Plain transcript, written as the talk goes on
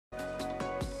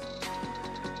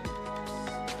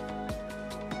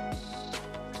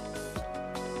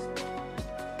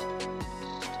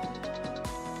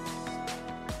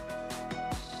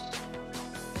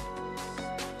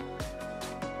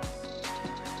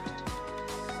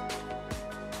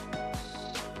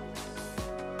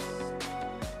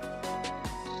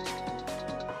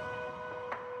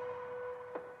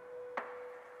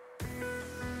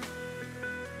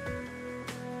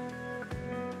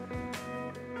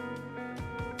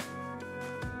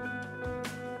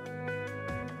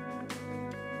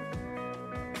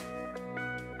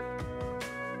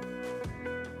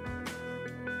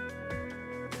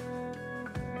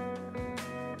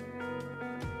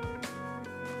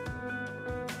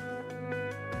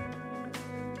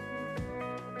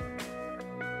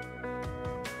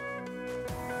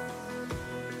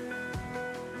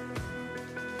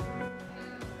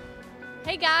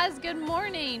Hey guys, good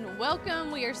morning.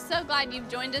 Welcome. We are so glad you've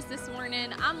joined us this morning.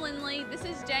 I'm Lindley, this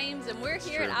is James, and we're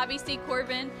here at IBC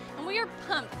Corbin, and we are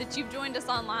pumped that you've joined us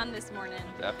online this morning.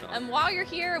 Definitely. While you're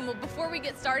here, and before we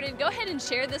get started, go ahead and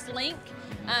share this link.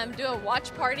 Do a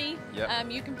watch party. Yep.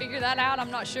 You can figure that out.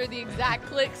 I'm not sure the exact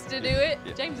clicks to do it.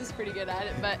 James is pretty good at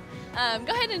it, but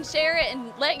go ahead and share it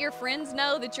and let your friends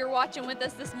know that you're watching with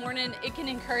us this morning. It can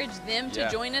encourage them to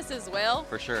join us as well.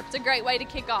 For sure. It's a great way to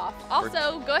kick off.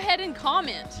 Also, go ahead and comment.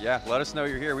 Yeah, let us know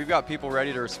you're here. We've got people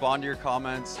ready to respond to your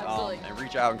comments and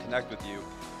reach out and connect with you.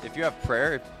 If you have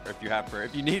prayer,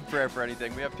 if you need prayer for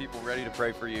anything, we have people ready to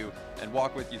pray for you and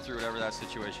walk with you through whatever that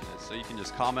situation is. So you can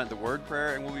just comment the word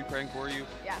prayer and we'll be praying for you,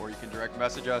 or you can direct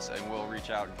message us and we'll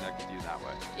reach out and connect with you that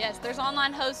way. Yes, there's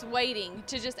online hosts waiting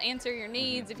to just answer your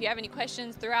needs. If you have any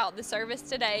questions throughout the service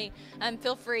today,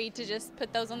 feel free to just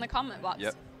put those on the comment box.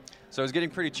 Yep. So it's getting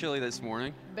pretty chilly this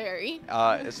morning. Very.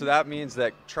 So that means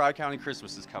that Tri-County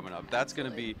Christmas is coming up. That's going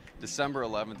to be December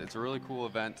 11th. It's a really cool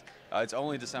event. It's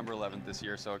only December 11th this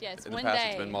year, so yes, in the past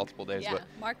it's been multiple days. Yeah, but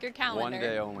mark your calendar. One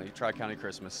day only, Tri-County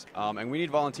Christmas. And we need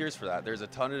volunteers for that. There's a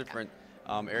ton of different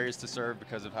areas to serve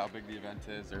because of how big the event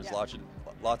is. There's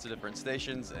lots of different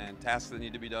stations and tasks that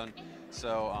need to be done.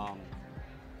 So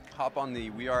hop on the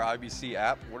We Are IBC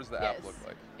app. What does the app look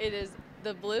like? It is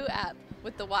the blue app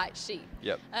with the white sheet.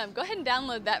 Yep. Go ahead and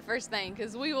download that first thing,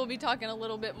 because we will be talking a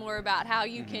little bit more about how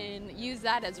you can use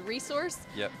that as a resource.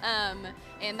 Yep.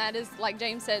 And that is, like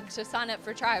James said, to sign up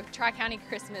for Tri-County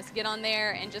Christmas. Get on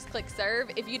there and just click serve.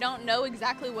 If you don't know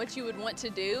exactly what you would want to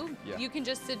do, you can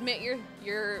just submit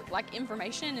your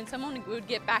information, and someone would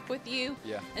get back with you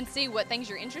and see what things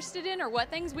you're interested in or what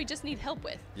things we just need help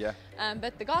with. Yeah.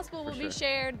 But the gospel will be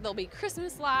shared. There'll be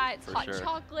Christmas lights, hot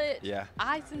chocolate,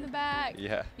 ice in the back.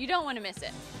 Yeah. You don't want to miss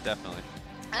it. Definitely.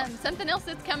 Something else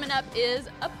that's coming up is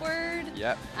Upward.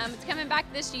 Yep. It's coming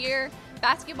back this year.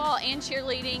 Basketball and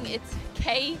cheerleading. It's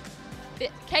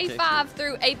K5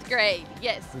 through 8th grade.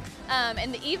 Yes.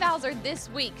 And the evals are this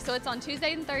week. So it's on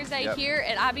Tuesday and Thursday here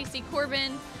at IBC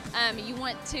Corbin. You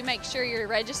want to make sure you're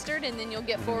registered, and then you'll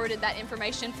get forwarded that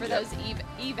information for those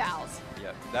evals.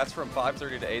 Yep. That's from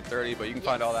 5:30 to 8:30, but you can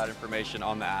find all that information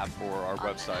on the app or our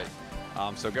website.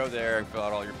 So go there and fill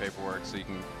out all your paperwork so you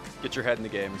can get your head in the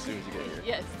game as soon as you get here.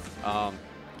 Yes.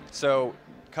 So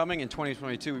coming in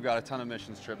 2022, we've got a ton of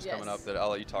missions trips coming up that I'll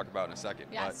let you talk about in a second.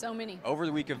 Yeah, but so many. Over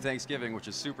the week of Thanksgiving, which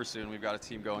is super soon, we've got a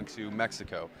team going to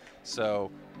Mexico.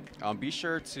 So be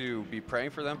sure to be praying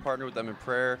for them, partner with them in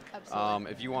prayer.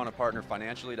 Absolutely. If you want to partner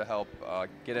financially to help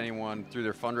get anyone through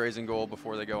their fundraising goal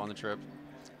before they go on the trip,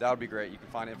 that would be great. You can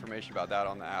find information about that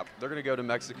on the app. They're going to go to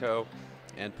Mexico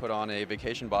and put on a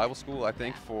vacation Bible school, I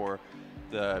think, for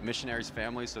the missionaries'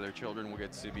 families, so their children will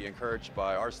get to be encouraged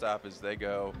by our staff as they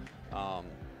go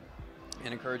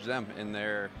and encourage them in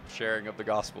their sharing of the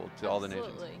gospel to all the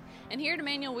nations. And here at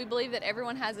Immanuel, we believe that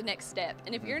everyone has a next step.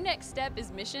 And if your next step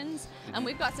is missions,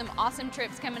 we've got some awesome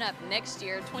trips coming up next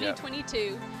year,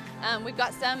 2022. We've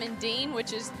got some in Dean,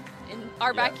 which is in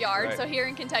our backyard, so here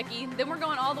in Kentucky. Then we're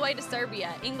going all the way to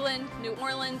Serbia, England, New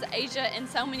Orleans, Asia, and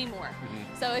so many more.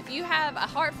 So if you have a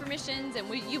heart for missions and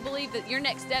you believe that your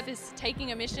next step is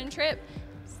taking a mission trip,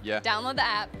 download the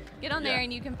app, get on there,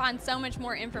 and you can find so much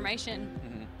more information.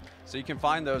 So you can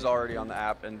find those already on the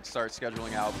app and start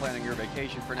scheduling out, planning your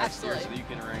vacation for next year so that you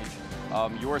can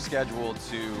arrange your schedule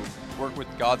to work with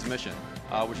God's mission,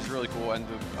 which is really cool. And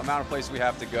the amount of places we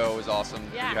have to go is awesome.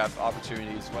 You have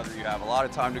opportunities, whether you have a lot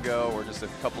of time to go or just a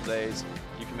couple days,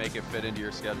 you can make it fit into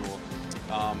your schedule.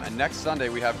 And next Sunday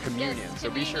we have communion. So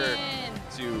be sure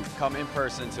to come in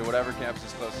person to whatever campus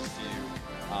is closest to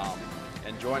you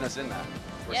and join us in that.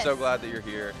 We're so glad that you're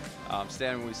here.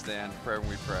 Stand when we stand, pray when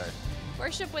we pray.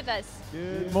 Worship with us.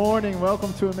 Good morning.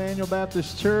 Welcome to Immanuel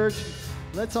Baptist Church.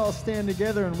 Let's all stand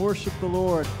together and worship the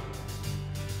Lord.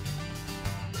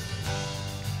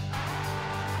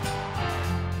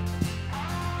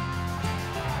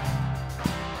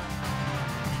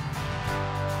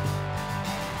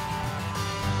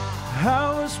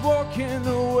 I was walking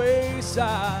the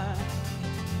wayside,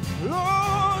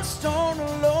 lost on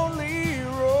a lonely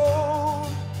road.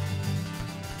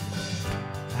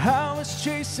 I was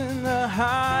chasing the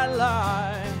high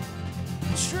line,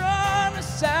 trying to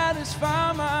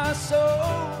satisfy my soul.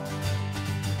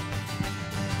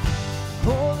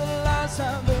 All the lies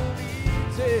I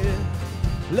believed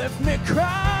in left me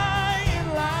crying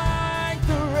like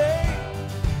the rain.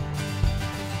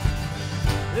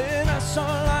 Then I saw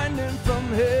lightning from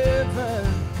heaven,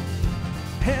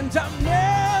 and I've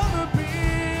never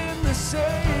been the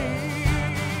same.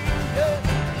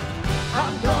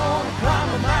 I'm gonna climb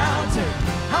a mountain,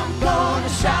 I'm gonna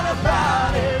shout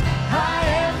about it. I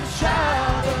am a child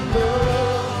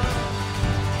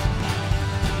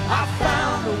I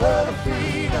found the word of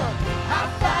freedom. I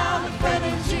found a friend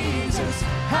in Jesus.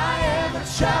 I am a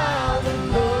child of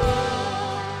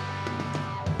love.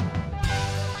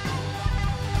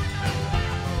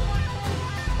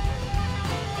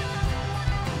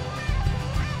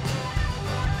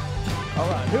 All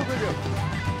right, here we go.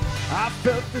 I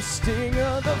felt the sting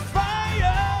of the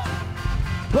fire,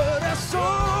 but I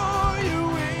saw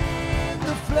you in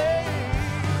the flame.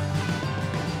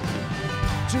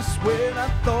 Just when I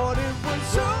thought it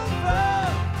was over,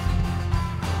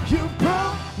 you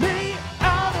brought me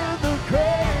out of the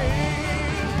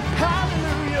grave.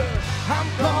 Hallelujah. I'm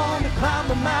gonna climb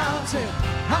the mountain.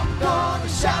 I'm gonna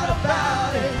shout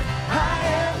about it. I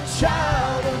am a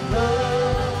child of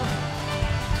love.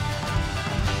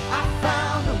 I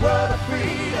found the word of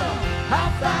freedom. I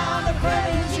found a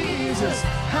friend in Jesus.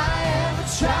 I am a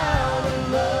child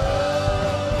of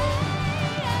love.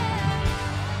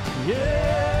 Yeah.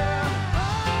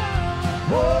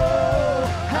 Whoa,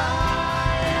 I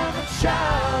am a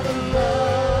child of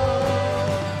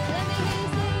love.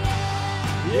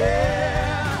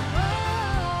 Yeah.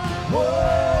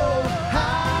 Whoa, I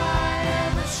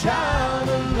am a child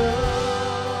of love.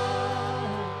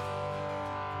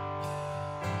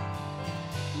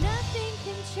 Nothing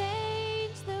can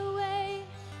change the way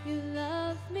you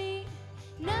love me.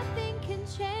 Nothing can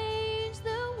change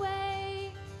the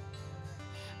way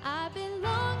I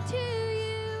belong to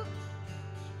you.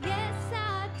 Yes,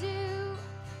 I do.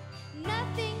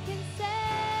 Nothing can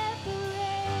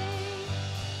separate.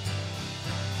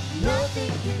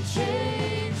 Nothing can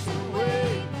change the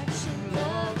way that you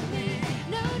love me.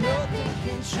 No, Nothing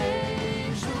can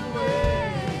change the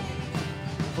way.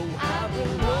 Oh, I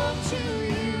belong to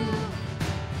you.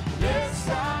 Yes,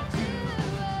 I do.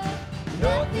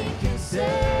 Nothing can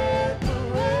separate.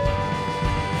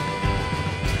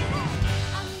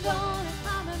 I'm gonna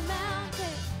climb a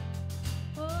mountain.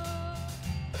 Oh,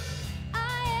 I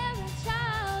am a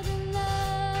child of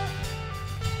love.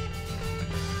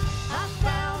 I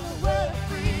found the word of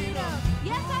freedom.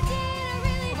 Yes, I did, I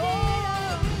really did. Oh,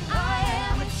 I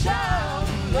am a child of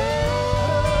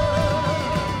love.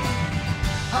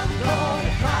 I'm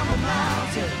gonna climb a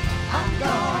mountain. I'm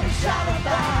gonna shout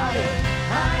about it.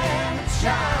 I am a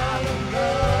child of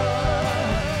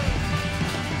love.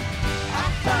 I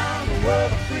found the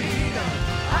word of freedom.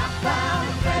 I found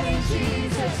a friend in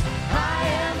Jesus. I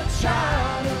am a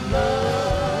child of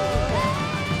love.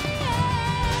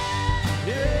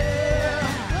 Yeah.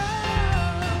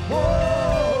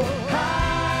 Whoa, I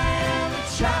am a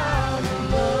child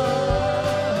of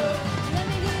love. Let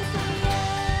me hear you say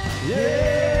yeah.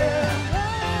 Yeah.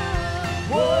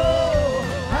 Whoa,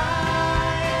 I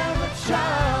am a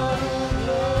child of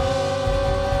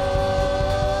love.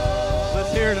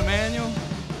 Let's hear it, Immanuel.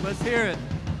 Let's hear it.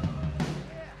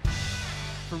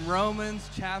 From Romans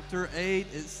chapter 8,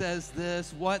 it says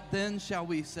this: What then shall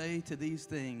we say to these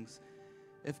things?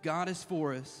 If God is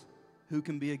for us, who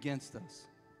can be against us?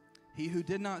 He who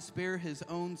did not spare his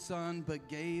own son, but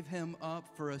gave him up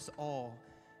for us all,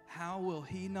 how will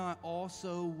he not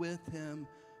also with him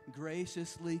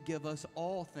graciously give us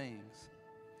all things?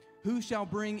 Who shall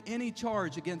bring any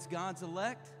charge against God's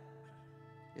elect?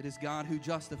 It is God who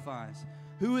justifies.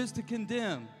 Who is to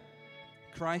condemn?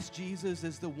 Christ Jesus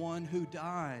is the one who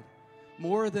died.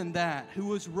 More than that, who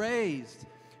was raised,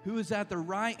 who is at the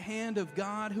right hand of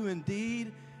God, who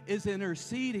indeed is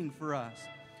interceding for us.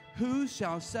 Who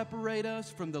shall separate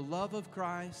us from the love of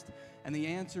Christ? And the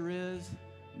answer is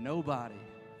nobody.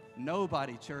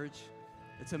 Nobody, church.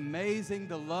 It's amazing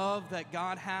the love that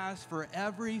God has for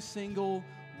every single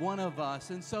one of us.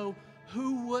 And so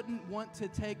who wouldn't want to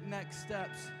take next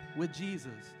steps with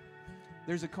Jesus?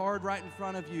 There's a card right in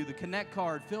front of you, the Connect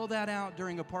card. Fill that out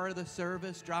during a part of the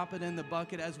service. Drop it in the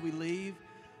bucket as we leave.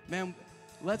 Man,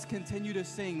 let's continue to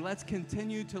sing. Let's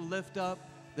continue to lift up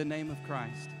the name of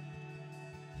Christ.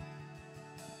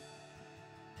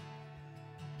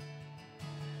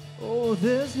 Oh,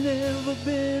 there's never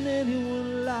been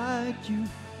anyone like you.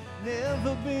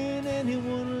 Never been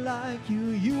anyone like you.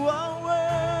 You are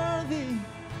worthy.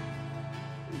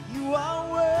 You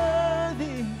are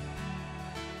worthy.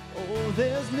 Oh,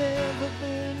 there's never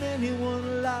been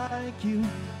anyone like you.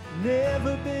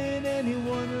 Never been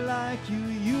anyone like you.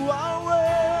 You are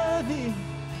worthy.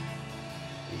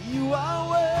 You are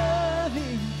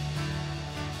worthy.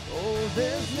 Oh,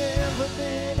 there's never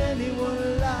been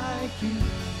anyone like you.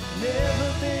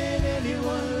 Never been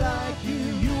anyone like you.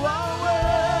 You are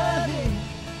worthy.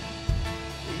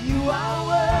 You are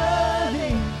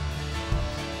worthy.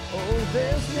 Oh,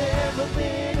 there's never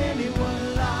been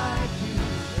anyone like you.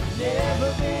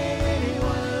 Never been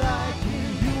anyone like you.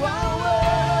 You are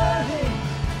worthy.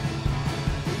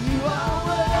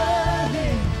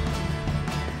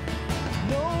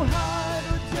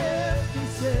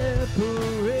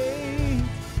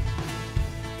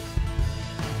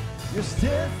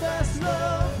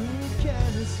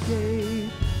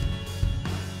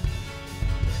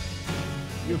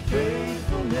 your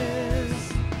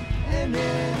faithfulness and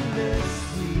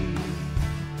endlessly,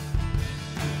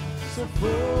 so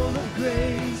full of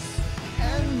grace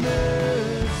and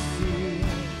mercy.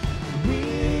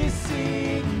 We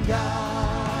sing,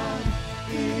 God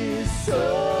is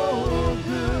so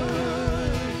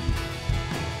good.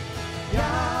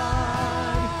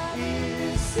 God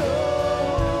is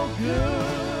so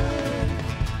good.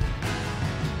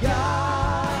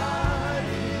 God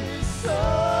is so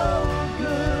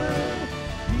good.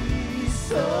 He's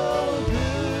so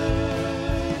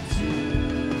good to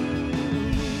me.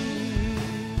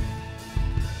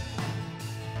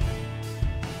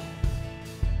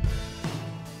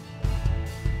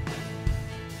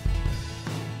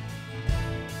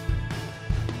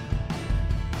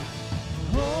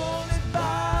 Haunted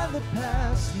by the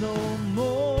past no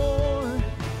more.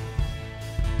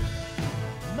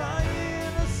 My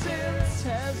innocence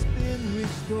has been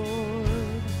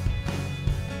restored.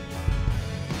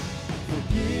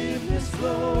 Forgiveness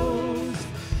flows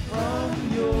from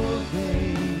your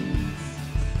veins.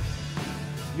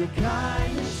 Your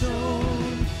kindness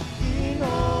shown in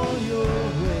all your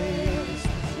ways.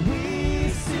 We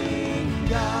sing,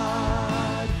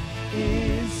 God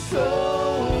is so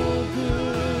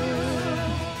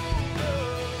good.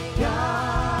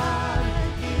 God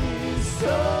is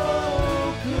so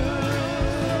good.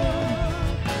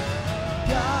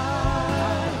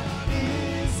 God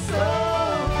is so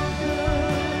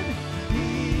good.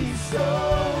 He's so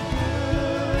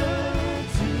good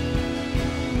to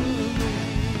me.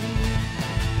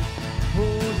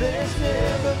 Oh, there's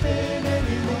never been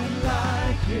anyone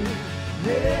like you.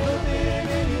 Never been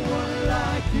anyone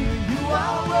like you. You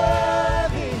are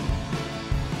worthy.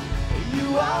 You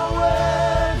are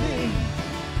worthy.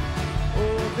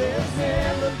 Oh, there's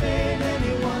never been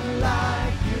anyone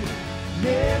like you.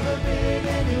 Never been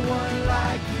anyone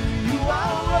like you. You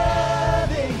are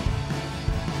worthy.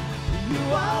 You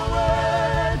are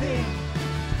worthy.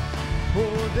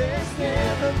 Oh, there's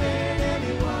never been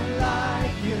anyone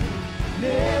like you.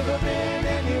 Never been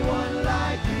anyone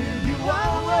like you. You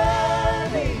are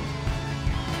worthy.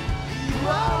 You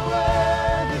are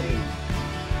worthy.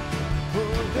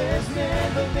 Oh, there's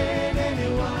never been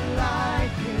anyone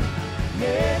like you.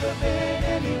 Never been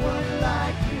anyone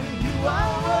like you. You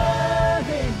are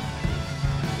worthy.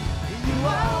 You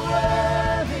are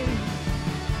worthy.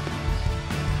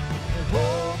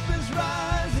 Hope is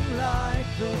rising like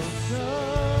the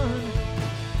sun.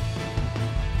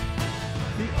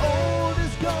 The old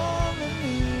is gone, the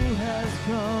new has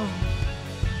come.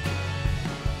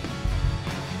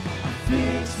 I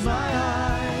fix my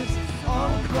eyes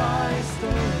on Christ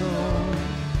alone.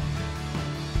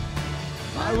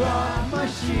 My rock, my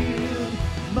shield,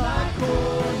 my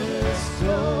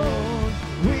cornerstone.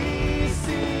 We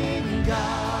sing,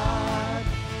 God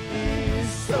is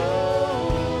so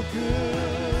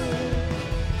good.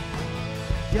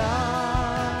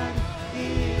 God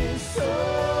is so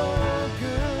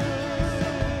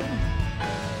good.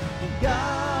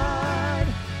 God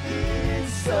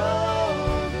is so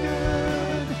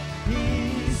good.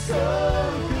 He's so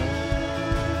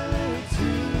good to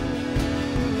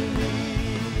me.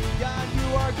 God, you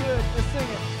are good. Let's sing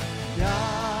it.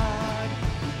 God,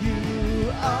 you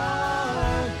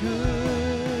are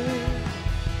good.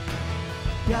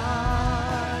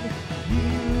 God,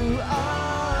 you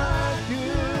are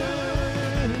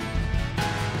good.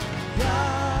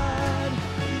 God,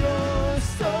 you're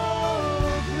so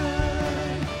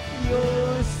good.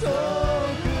 You're so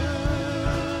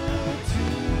good to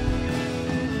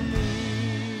me.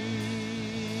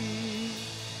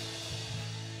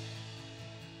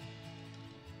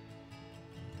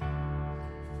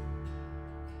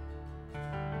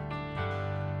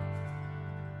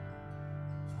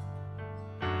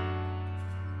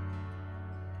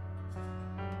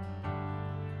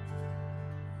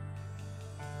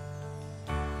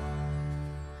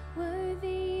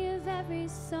 Worthy of every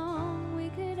song we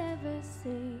could ever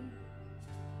sing.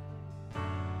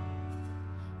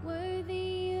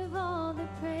 Worthy of all the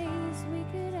praise we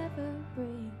could ever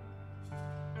bring.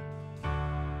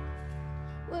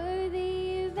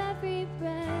 Worthy of every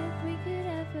breath we could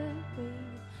ever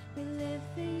breathe. We live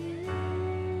for you.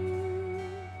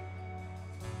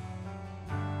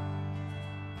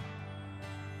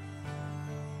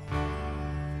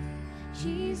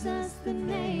 Jesus, the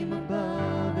name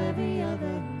above every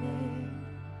other name.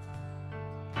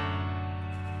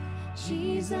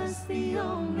 Jesus, the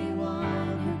only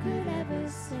one who could ever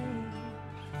save.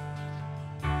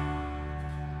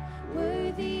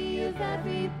 Worthy of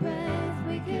every breath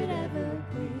we could ever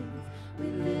breathe. We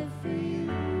live for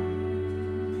you.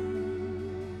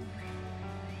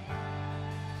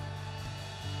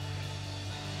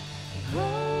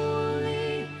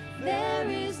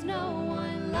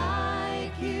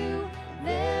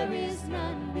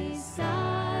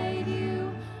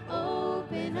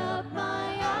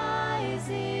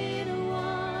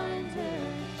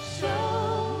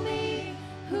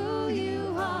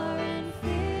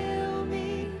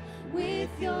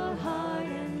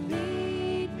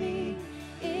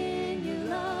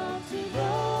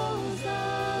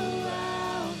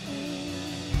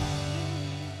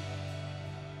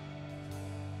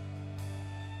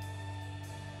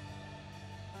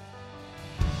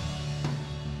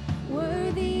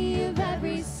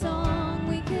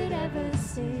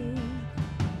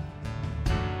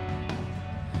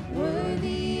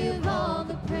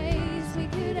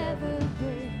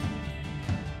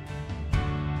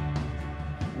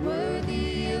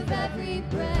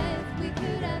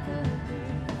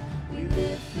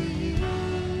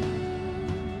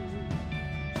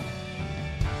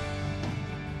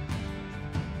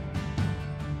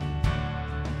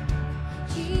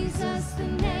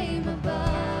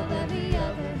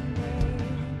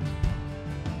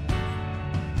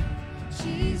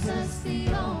 Jesus, the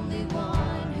only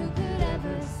one who could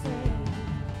ever save.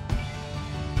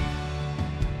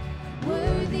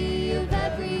 Worthy of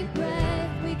every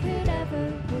breath we could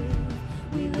ever breathe.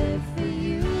 We live for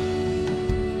you.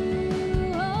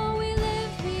 Oh, we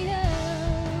live for you.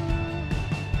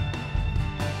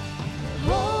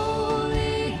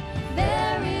 Holy,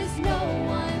 there is no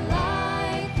one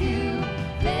like you.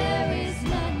 There is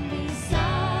none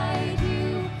beside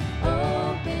you.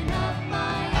 Open up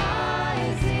my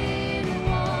eyes in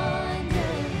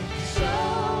wonder.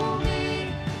 Show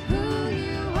me who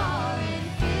you are and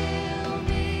fill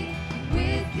me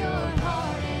with your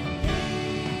heart and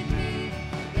lead me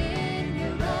in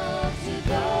your love to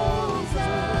those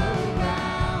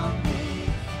around me.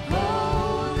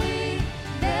 Holy,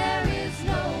 there is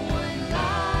no one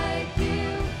like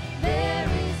you. There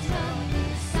is none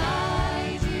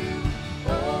beside you.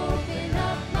 Open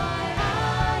up my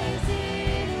eyes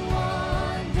in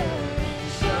wonder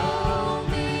and show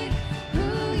me who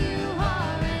you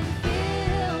are and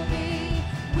fill me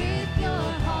with your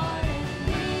heart and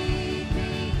lead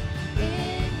me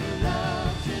in your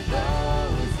love to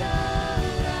those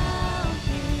around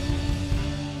me.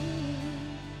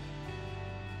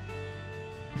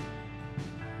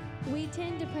 We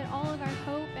tend to put all of our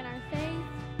hope and our faith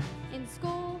in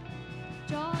school,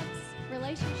 jobs,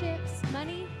 relationships,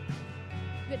 money.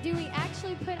 But do we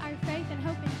actually put our faith and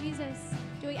hope in Jesus?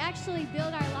 Do we actually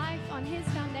build our life on His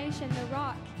foundation, the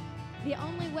rock, the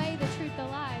only way, the truth, the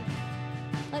life?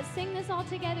 Let's sing this all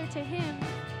together to Him.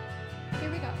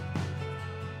 Here we go.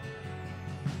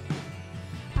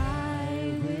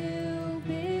 I will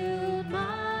build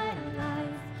my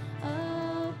life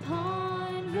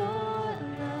upon your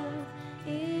love.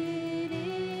 It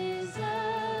is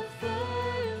a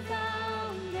firm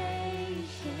foundation.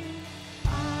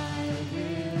 I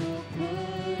will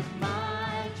put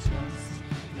my trust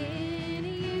in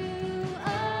you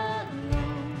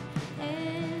alone,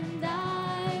 and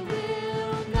I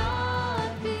will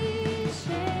not be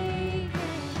shaken.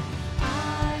 I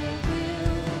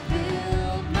will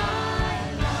build my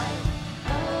life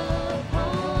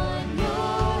upon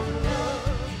your love.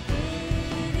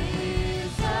 It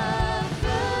is a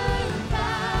firm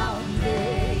foundation.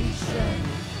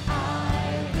 I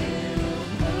will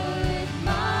put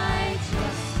my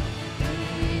trust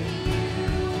in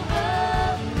you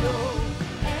alone,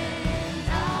 and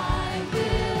I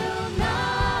will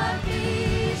not be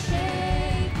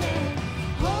shaken.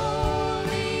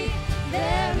 Holy,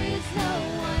 there is no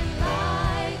one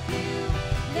like you.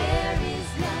 There is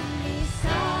none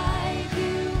beside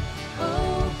you.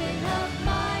 Open up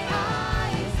my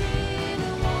eyes in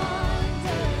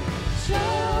wonder.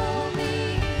 Show me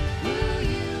who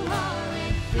you are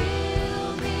and fill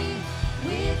me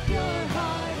with your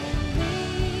heart and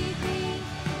lead me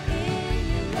in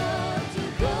your love to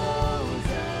those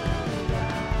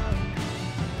around.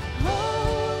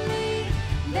 Holy,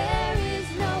 there is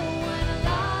no one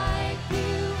like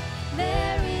you.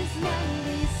 There is none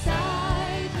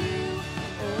beside you.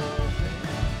 Open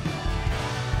up my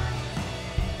eyes.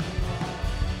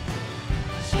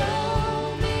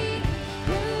 Show me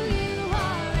who you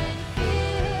are and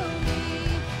fill me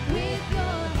with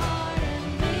your heart and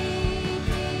lead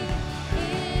me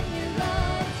in your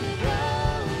love to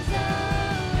those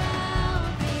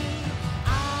around me. I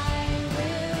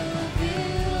will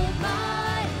build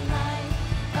my life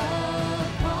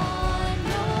upon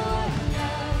your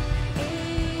love.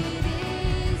 It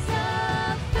is a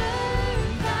firm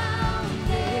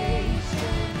foundation.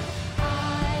 I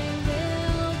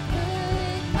will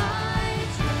put my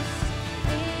trust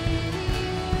in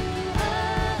you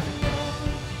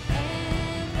alone,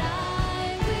 and I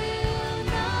will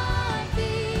not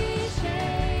be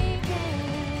shaken.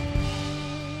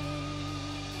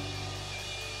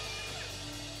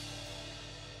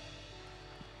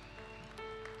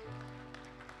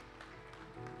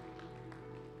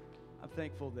 I'm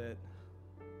thankful that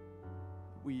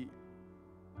we,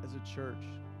 as a church,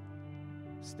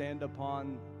 stand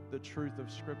upon the truth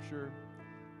of Scripture.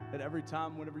 That every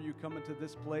time, whenever you come into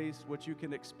this place, what you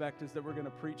can expect is that we're going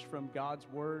to preach from God's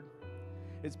Word.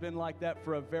 It's been like that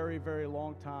for a very, very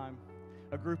long time.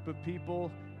 A group of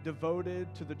people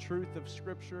devoted to the truth of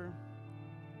Scripture.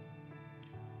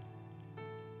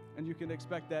 And you can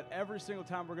expect that every single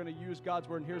time we're going to use God's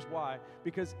Word, and here's why.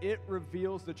 Because it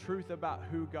reveals the truth about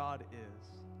who God is.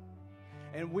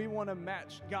 And we want to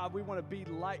match God. We want to be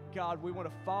like God. We want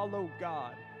to follow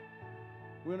God.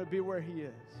 We want to be where He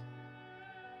is.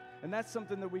 And that's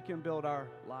something that we can build our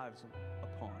lives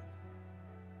upon.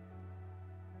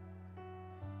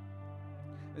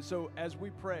 And so as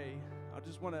we pray, I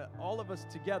just want to, all of us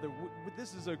together,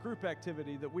 this is a group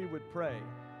activity that we would pray.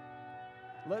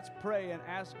 Let's pray and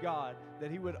ask God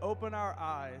that He would open our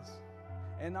eyes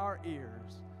and our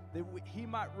ears, that He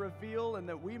might reveal and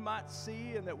that we might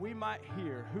see and that we might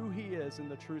hear who He is in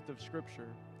the truth of Scripture,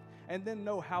 and then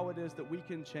know how it is that we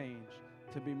can change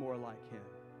to be more like Him.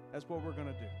 That's what we're going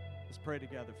to do. Let's pray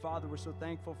together. Father, we're so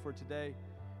thankful for today,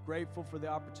 grateful for the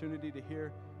opportunity to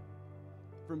hear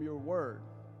from your word.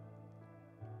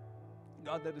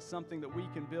 God, that is something that we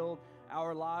can build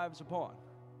our lives upon.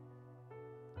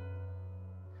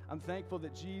 I'm thankful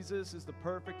that Jesus is the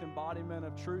perfect embodiment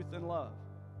of truth and love.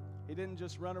 He didn't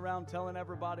just run around telling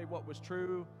everybody what was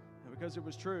true because it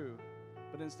was true,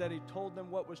 but instead He told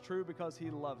them what was true because He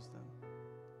loves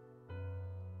them.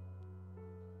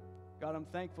 God, I'm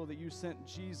thankful that you sent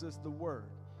Jesus the Word,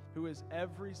 who is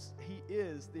He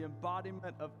is the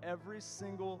embodiment of every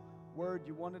single word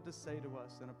you wanted to say to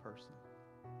us in a person.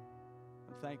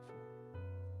 I'm thankful.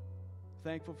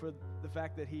 Thankful for the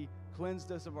fact that He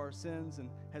cleansed us of our sins and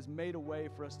has made a way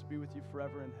for us to be with you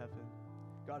forever in heaven.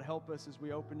 God, help us as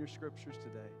we open your scriptures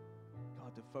today,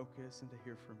 God, to focus and to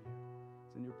hear from you.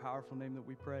 It's in your powerful name that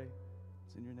we pray.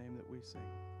 It's in your name that we sing.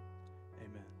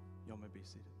 Amen. Y'all may be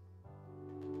seated.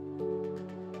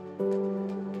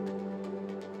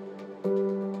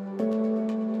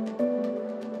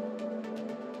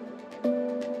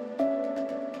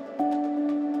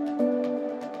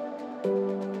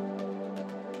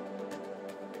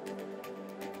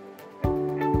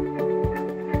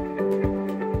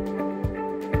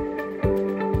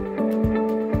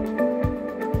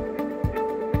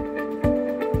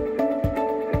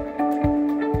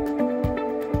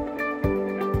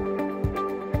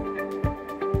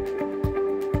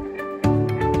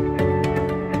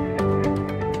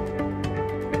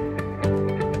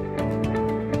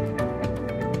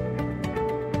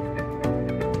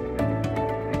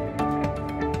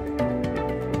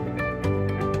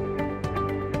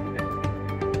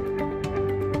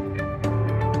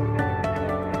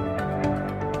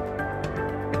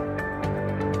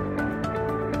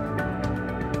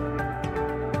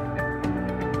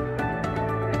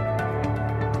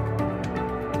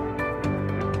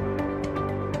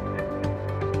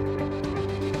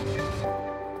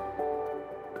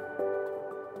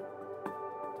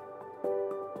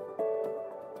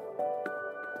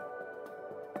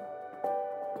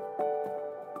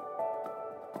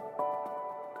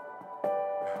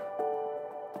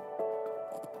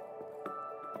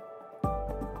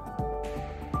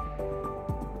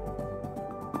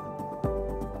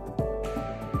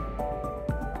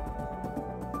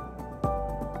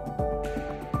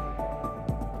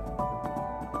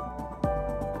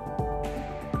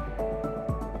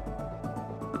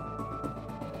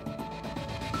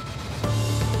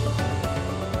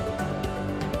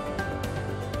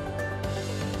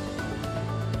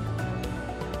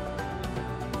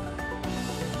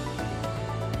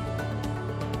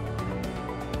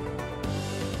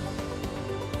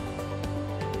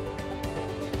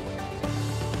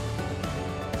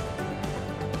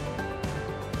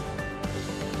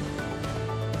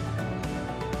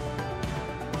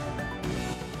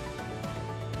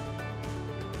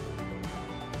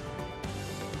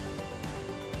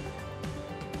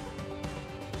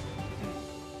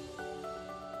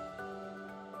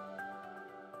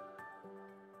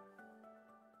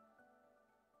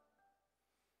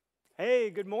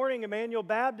 Hey, good morning, Immanuel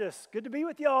Baptist. Good to be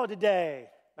with you all today.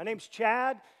 My name's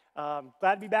Chad.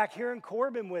 Glad to be back here in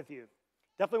Corbin with you.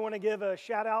 Definitely want to give a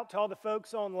shout out to all the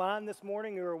folks online this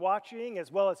morning who are watching,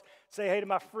 as well as say hey to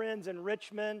my friends in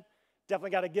Richmond.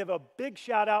 Definitely got to give a big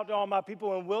shout out to all my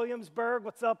people in Williamsburg.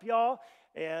 What's up, y'all?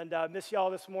 And miss y'all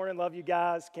this morning. Love you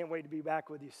guys. Can't wait to be back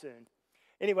with you soon.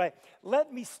 Anyway,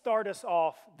 let me start us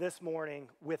off this morning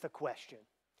with a question.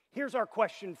 Here's our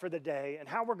question for the day and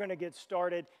how we're going to get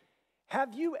started.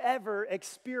 Have you ever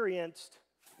experienced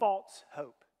false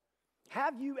hope?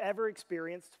 Have you ever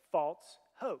experienced false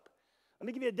hope? Let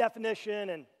me give you a definition,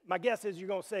 and my guess is you're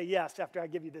going to say yes after I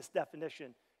give you this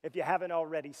definition, if you haven't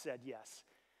already said yes.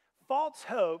 False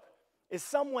hope is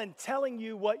someone telling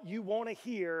you what you want to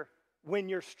hear when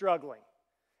you're struggling.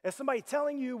 It's somebody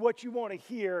telling you what you want to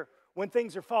hear when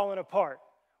things are falling apart,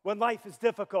 when life is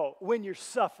difficult, when you're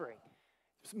suffering.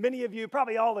 Many of you,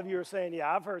 probably all of you, are saying,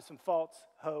 yeah, I've heard some false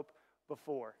hope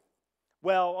before.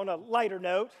 Well, on a lighter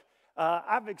note,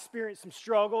 I've experienced some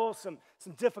struggles, some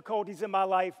difficulties in my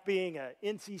life being an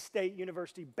NC State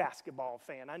University basketball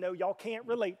fan. I know y'all can't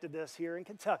relate to this here in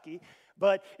Kentucky,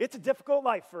 but it's a difficult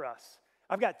life for us.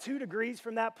 I've got 2 degrees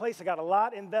from that place. I got a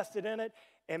lot invested in it,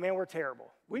 And man, we're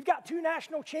terrible. We've got 2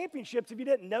 national championships. If you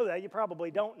didn't know that, you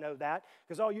probably don't know that,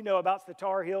 because all you know about is the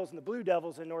Tar Heels and the Blue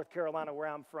Devils in North Carolina, where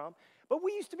I'm from. But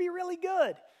we used to be really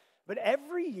good. But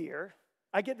every year,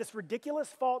 I get this ridiculous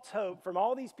false hope from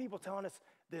all these people telling us,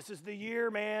 this is the year,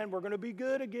 man, we're going to be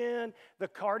good again. The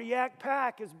cardiac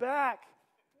pack is back.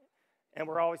 And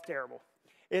we're always terrible.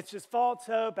 It's just false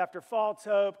hope after false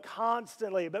hope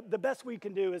constantly. But the best we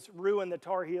can do is ruin the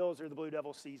Tar Heels or the Blue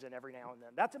Devils season every now and then.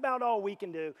 That's about all we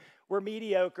can do. We're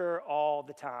mediocre all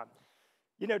the time.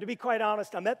 You know, to be quite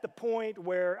honest, I'm at the point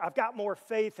where I've got more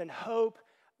faith and hope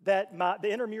that the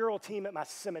intramural team at my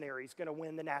seminary is going to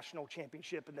win the national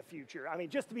championship in the future. I mean,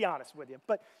 just to be honest with you.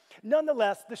 But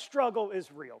nonetheless, the struggle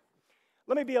is real.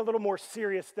 Let me be a little more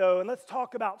serious, though, and let's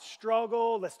talk about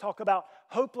struggle. Let's talk about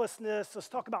hopelessness. Let's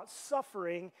talk about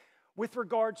suffering with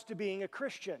regards to being a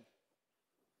Christian.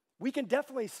 We can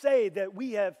definitely say that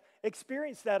we have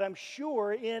experienced that, I'm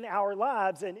sure, in our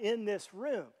lives and in this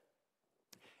room.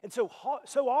 And so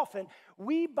often,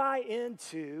 we buy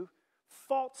into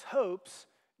false hopes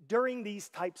during these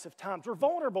types of times. We're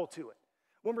vulnerable to it.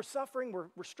 When we're suffering,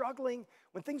 we're struggling,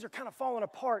 when things are kind of falling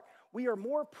apart, we are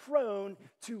more prone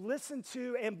to listen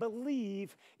to and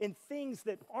believe in things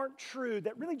that aren't true,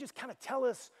 that really just kind of tell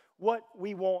us what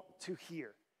we want to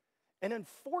hear. And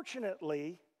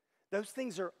unfortunately, those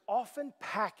things are often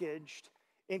packaged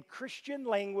in Christian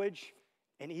language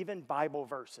and even Bible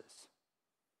verses.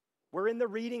 We're in the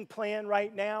reading plan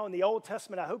right now in the Old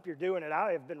Testament. I hope you're doing it.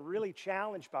 I have been really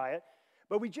challenged by it.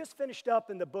 But we just finished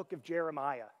up in the book of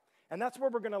Jeremiah. And that's where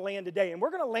we're going to land today. And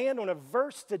we're going to land on a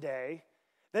verse today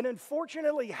that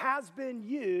unfortunately has been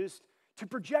used to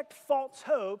project false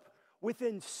hope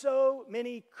within so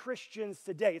many Christians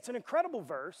today. It's an incredible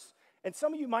verse, and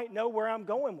some of you might know where I'm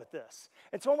going with this.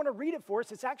 And so I want to read it for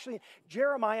us. It's actually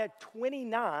Jeremiah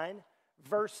 29,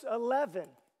 verse 11.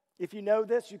 If you know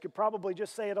this, you could probably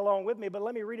just say it along with me, but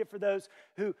let me read it for those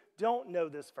who don't know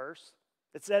this verse.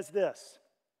 It says this: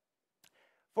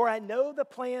 "For I know the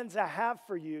plans I have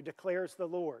for you, declares the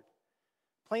Lord,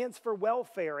 plans for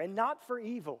welfare and not for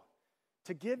evil,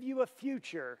 to give you a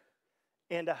future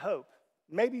and a hope."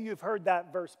 Maybe you've heard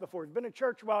that verse before. If you've been in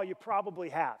church a while, you probably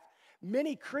have.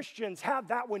 Many Christians have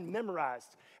that one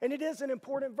memorized, and it is an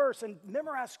important verse. And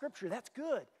memorize Scripture, that's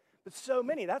good. But so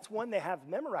many, that's one they have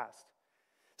memorized.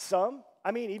 Some,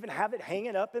 even have it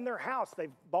hanging up in their house.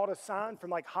 They've bought a sign from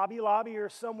like Hobby Lobby or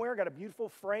somewhere, got a beautiful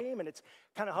frame, and it's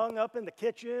kind of hung up in the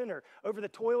kitchen or over the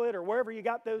toilet or wherever you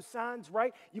got those signs,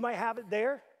 right? You might have it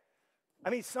there.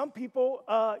 Some people,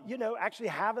 actually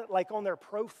have it like on their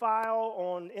profile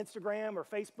on Instagram or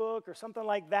Facebook or something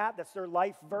like that. That's their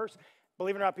life verse.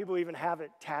 Believe it or not, people even have it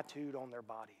tattooed on their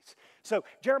bodies. So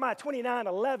Jeremiah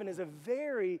 29:11 is a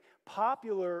very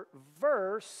popular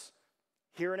verse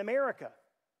here in America.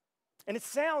 And it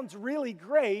sounds really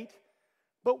great,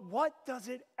 but what does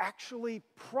it actually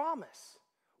promise?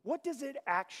 What does it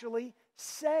actually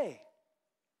say?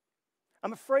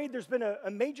 I'm afraid there's been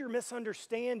a major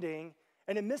misunderstanding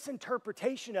and a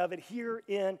misinterpretation of it here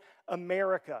in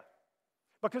America.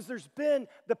 Because there's been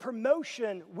the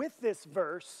promotion with this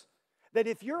verse that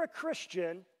if you're a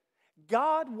Christian,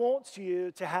 God wants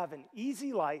you to have an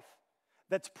easy life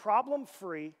that's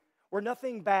problem-free, where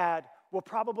nothing bad will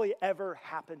probably ever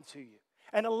happen to you.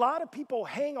 And a lot of people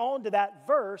hang on to that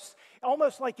verse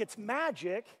almost like it's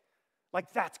magic,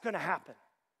 like that's going to happen.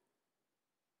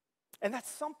 And that's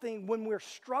something when we're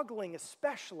struggling,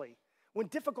 especially when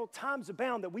difficult times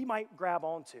abound, that we might grab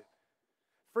onto.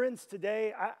 Friends,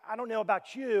 today, I don't know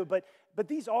about you, but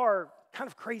these are kind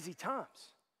of crazy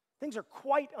times. Things are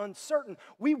quite uncertain.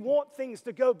 We want things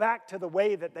to go back to the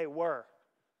way that they were.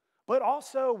 But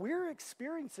also, we're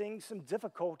experiencing some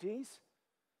difficulties,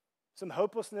 some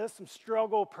hopelessness, some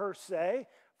struggle per se,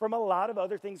 from a lot of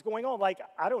other things going on. Like,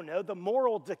 the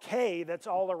moral decay that's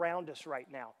all around us right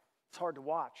now. It's hard to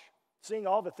watch. Seeing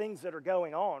all the things that are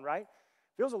going on, right?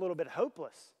 Feels a little bit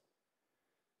hopeless.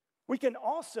 We can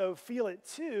also feel it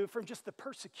too from just the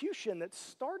persecution that's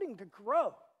starting to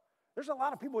grow. There's a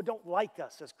lot of people who don't like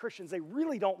us as Christians. They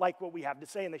really don't like what we have to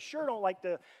say, and they sure don't like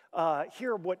to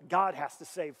hear what God has to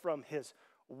say from His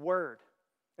Word.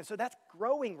 And so that's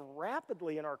growing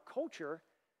rapidly in our culture.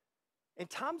 In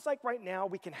times like right now,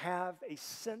 we can have a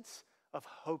sense of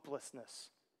hopelessness.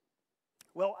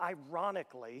 Well,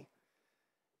 ironically,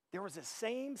 there was the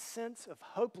same sense of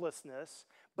hopelessness,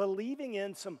 believing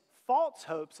in some false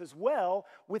hopes as well,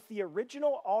 with the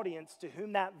original audience to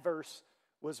whom that verse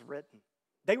was written.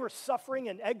 They were suffering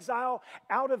in exile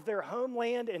out of their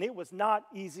homeland, and it was not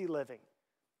easy living.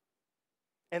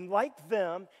 And like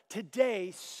them,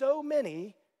 today, so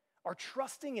many are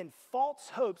trusting in false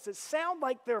hopes that sound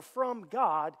like they're from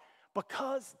God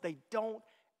because they don't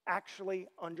actually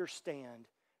understand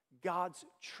God's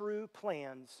true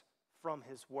plans from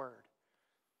His Word.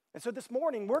 And so this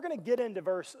morning, we're going to get into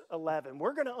verse 11.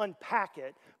 We're going to unpack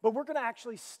it, but we're going to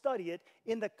actually study it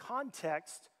in the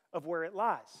context of where it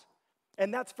lies.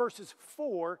 And that's verses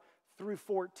 4 through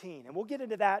 14. And we'll get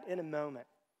into that in a moment.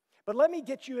 But let me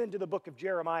get you into the book of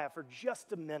Jeremiah for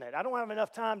just a minute. I don't have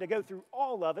enough time to go through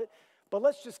all of it, but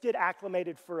let's just get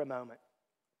acclimated for a moment.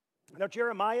 Now,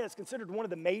 Jeremiah is considered one of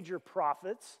the major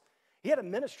prophets. He had a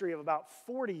ministry of about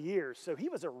 40 years, so he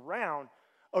was around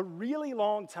a really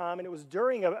long time, and it was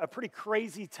during a pretty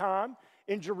crazy time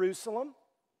in Jerusalem.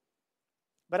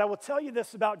 But I will tell you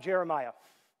this about Jeremiah.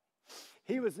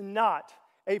 He was not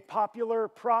a popular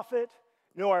prophet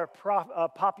nor a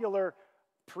popular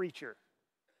preacher.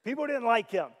 People didn't like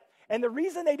him. And the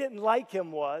reason they didn't like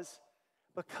him was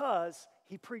because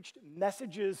he preached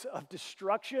messages of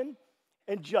destruction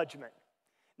and judgment.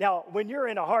 Now, when you're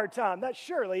in a hard time, that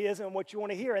surely isn't what you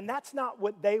want to hear, and that's not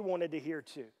what they wanted to hear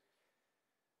too.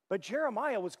 But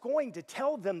Jeremiah was going to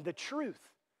tell them the truth.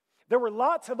 There were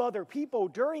lots of other people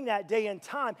during that day and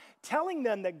time telling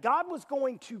them that God was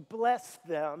going to bless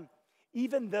them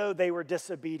even though they were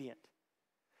disobedient.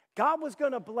 God was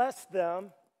going to bless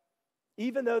them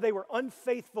even though they were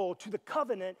unfaithful to the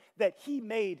covenant that He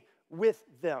made with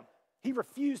them. He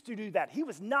refused to do that. He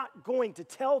was not going to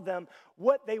tell them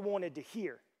what they wanted to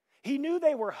hear. He knew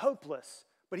they were hopeless,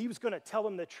 but He was going to tell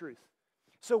them the truth.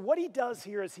 So what he does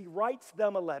here is he writes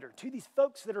them a letter to these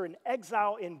folks that are in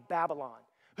exile in Babylon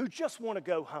who just want to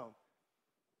go home.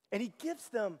 And he gives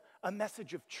them a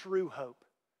message of true hope.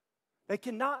 They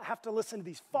cannot have to listen to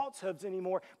these false hopes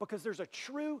anymore because there's a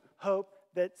true hope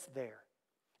that's there.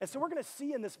 And so we're going to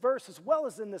see in this verse as well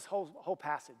as in this whole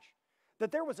passage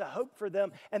that there was a hope for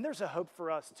them, and there's a hope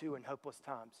for us too in hopeless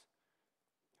times.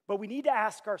 But we need to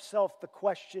ask ourselves the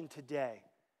question today: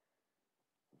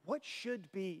 what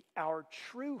should be our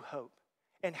true hope?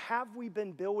 And have we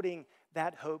been building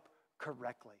that hope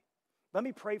correctly? Let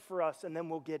me pray for us, and then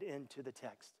we'll get into the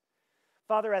text.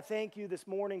 Father, I thank you this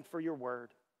morning for your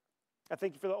word. I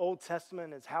thank you for the Old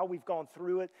Testament as how we've gone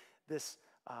through it this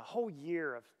whole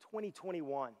year of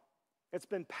 2021. It's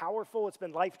been powerful. It's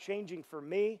been life-changing for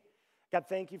me. God,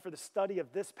 thank you for the study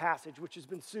of this passage, which has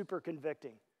been super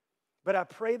convicting. But I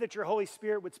pray that your Holy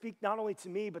Spirit would speak not only to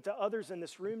me, but to others in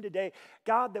this room today.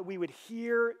 God, that we would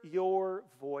hear your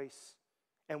voice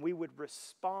and we would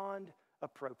respond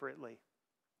appropriately.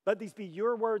 Let these be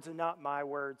your words and not my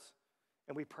words.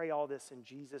 And we pray all this in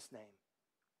Jesus' name.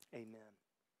 Amen.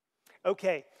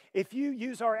 Okay, if you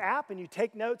use our app and you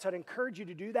take notes, I'd encourage you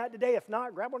to do that today. If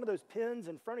not, grab one of those pens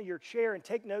in front of your chair and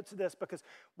take notes of this, because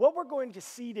what we're going to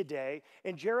see today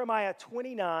in Jeremiah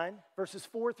 29, verses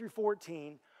 4 through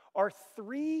 14, are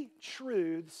 3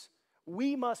 truths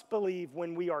we must believe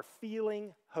when we are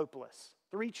feeling hopeless.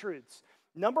 3 truths.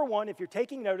 Number 1, if you're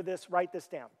taking note of this, write this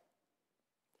down.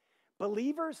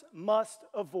 Believers must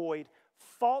avoid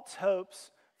false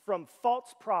hopes from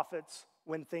false prophets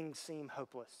when things seem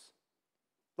hopeless.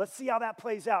 Let's see how that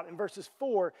plays out in verses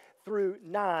 4 through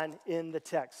 9 in the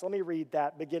text. Let me read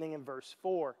that beginning in verse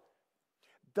 4.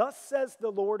 Thus says the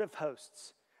Lord of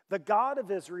hosts, the God of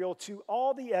Israel, to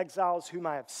all the exiles whom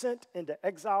I have sent into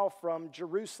exile from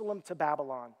Jerusalem to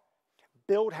Babylon: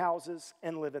 build houses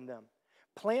and live in them,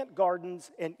 plant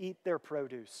gardens and eat their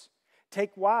produce,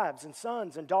 take wives and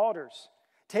sons and daughters,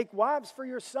 take wives for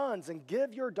your sons and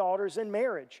give your daughters in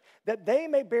marriage, that they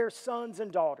may bear sons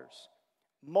and daughters.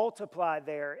 Multiply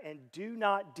there and do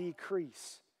not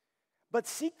decrease. But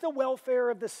seek the welfare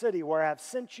of the city where I have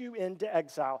sent you into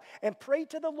exile, and pray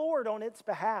to the Lord on its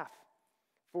behalf.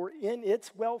 For in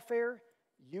its welfare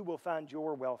you will find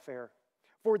your welfare.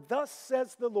 For thus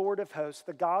says the Lord of hosts,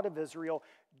 the God of Israel,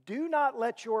 do not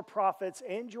let your prophets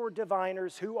and your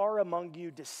diviners who are among you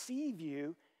deceive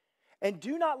you, and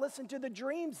do not listen to the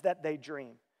dreams that they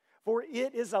dream. For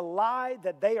it is a lie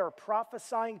that they are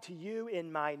prophesying to you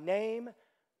in my name.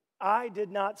 I did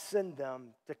not send them,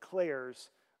 declares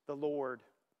the Lord.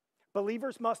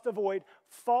 Believers must avoid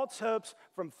false hopes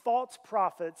from false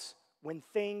prophets when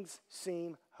things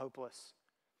seem hopeless.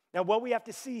 Now, what we have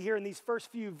to see here in these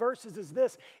first few verses is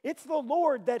this: it's the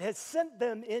Lord that has sent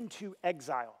them into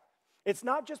exile. It's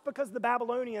not just because the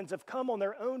Babylonians have come on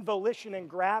their own volition and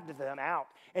grabbed them out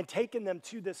and taken them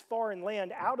to this foreign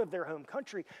land out of their home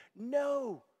country.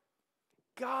 No,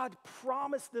 God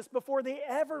promised this before they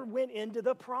ever went into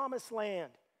the promised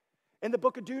land. In the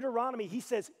book of Deuteronomy, he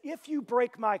says, if you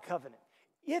break my covenant,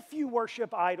 if you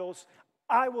worship idols,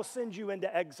 I will send you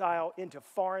into exile, into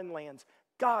foreign lands.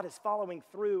 God is following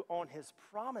through on his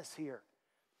promise here.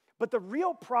 But the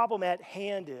real problem at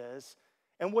hand is,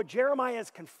 and what Jeremiah is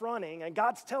confronting, and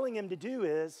God's telling him to do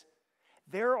is,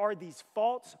 there are these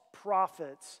false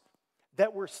prophets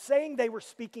that were saying they were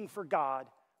speaking for God,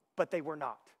 but they were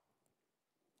not.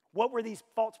 What were these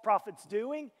false prophets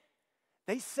doing?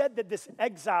 They said that this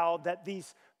exile that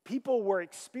these people were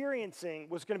experiencing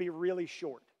was going to be really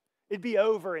short. It'd be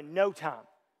over in no time.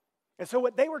 And so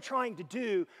what they were trying to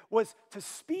do was to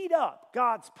speed up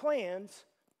God's plans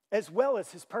as well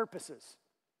as his purposes.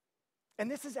 And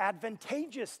this is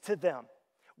advantageous to them.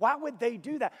 Why would they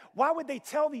do that? Why would they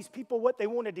tell these people what they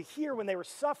wanted to hear when they were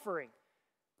suffering,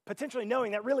 potentially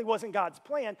knowing that really wasn't God's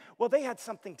plan? Well, they had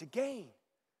something to gain.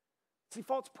 See,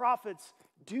 false prophets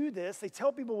do this. They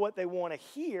tell people what they want to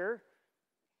hear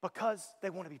because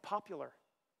they want to be popular.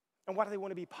 And why do they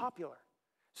want to be popular?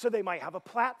 So they might have a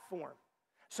platform.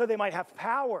 So they might have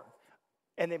power.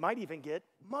 And they might even get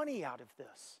money out of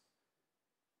this.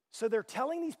 So they're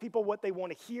telling these people what they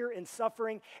want to hear in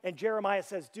suffering, and Jeremiah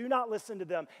says, do not listen to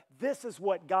them. This is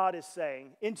what God is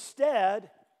saying.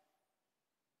 Instead,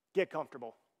 get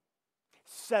comfortable.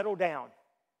 Settle down.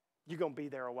 You're going to be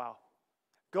there a while.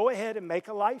 Go ahead and make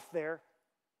a life there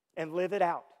and live it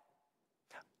out.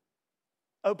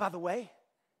 Oh, by the way,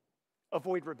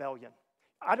 avoid rebellion.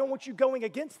 I don't want you going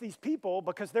against these people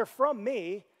because they're from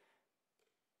me.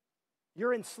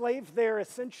 You're enslaved there,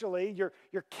 essentially. You're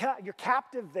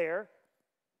captive there.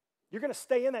 You're going to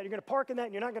stay in that. You're going to park in that,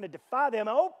 and you're not going to defy them.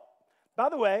 Oh, by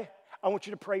the way, I want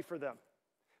you to pray for them.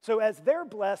 So as they're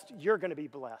blessed, you're going to be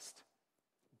blessed.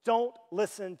 Don't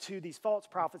listen to these false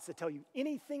prophets that tell you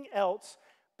anything else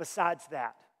besides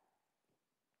that.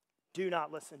 Do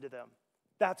not listen to them.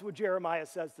 That's what Jeremiah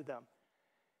says to them.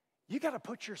 You got to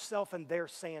put yourself in their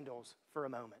sandals for a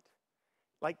moment.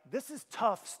 Like, this is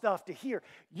tough stuff to hear.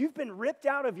 You've been ripped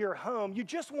out of your home. You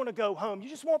just want to go home. You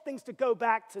just want things to go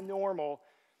back to normal.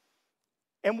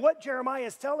 And what Jeremiah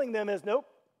is telling them is, nope,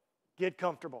 get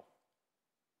comfortable.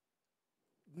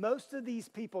 Most of these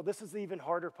people, this is the even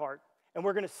harder part, and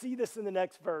we're going to see this in the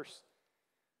next verse.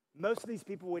 Most of these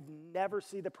people would never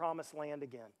see the promised land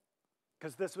again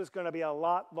because this was going to be a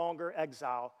lot longer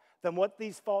exile than what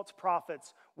these false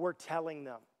prophets were telling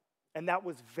them. And that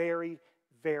was very,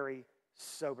 very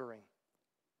sobering.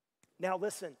 Now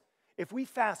listen, if we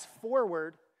fast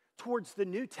forward towards the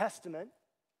New Testament,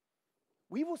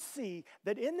 we will see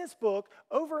that in this book,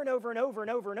 over and over and over and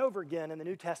over and over again in the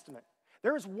New Testament,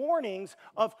 there's warnings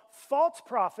of false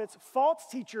prophets, false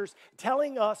teachers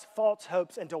telling us false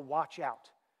hopes and to watch out.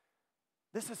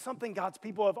 This is something God's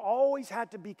people have always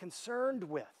had to be concerned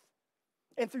with.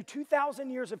 And through 2,000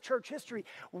 years of church history,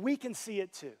 we can see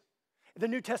it too. The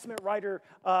New Testament writer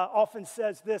often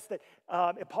says this, that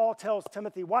Paul tells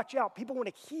Timothy, watch out, people want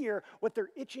to hear what their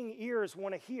itching ears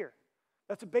want to hear.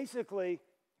 That's basically,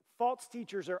 false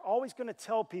teachers are always going to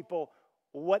tell people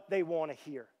what they want to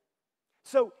hear.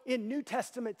 So in New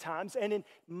Testament times and in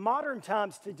modern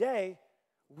times today,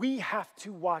 we have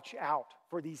to watch out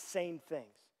for these same things.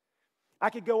 I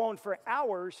could go on for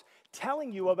hours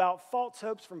telling you about false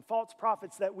hopes from false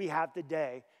prophets that we have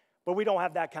today, but we don't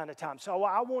have that kind of time. So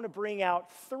I want to bring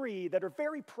out three that are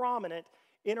very prominent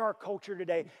in our culture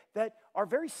today that are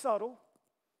very subtle,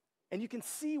 and you can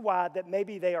see why that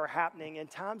maybe they are happening in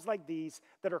times like these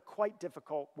that are quite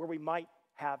difficult, where we might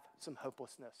have some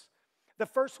hopelessness. The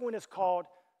first one is called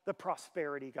the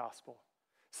prosperity gospel.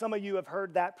 Some of you have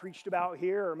heard that preached about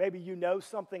here, or maybe you know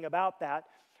something about that.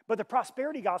 But the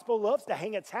prosperity gospel loves to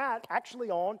hang its hat actually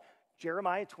on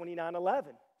Jeremiah 29:11.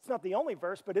 It's not the only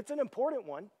verse, but it's an important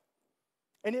one.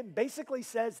 And it basically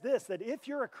says this, that if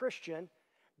you're a Christian,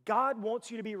 God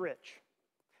wants you to be rich.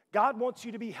 God wants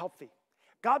you to be healthy.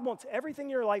 God wants everything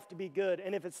in your life to be good.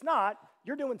 And if it's not,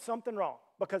 you're doing something wrong,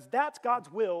 because that's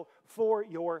God's will for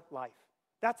your life.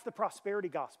 That's the prosperity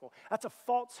gospel. That's a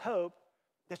false hope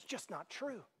that's just not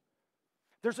true.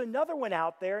 There's another one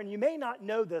out there, and you may not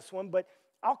know this one, but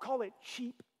I'll call it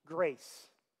cheap grace.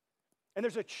 And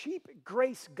there's a cheap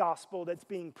grace gospel that's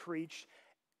being preached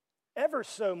ever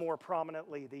so more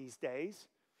prominently these days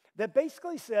that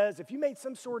basically says if you made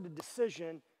some sort of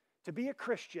decision to be a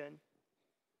Christian,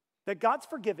 that God's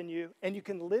forgiven you and you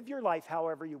can live your life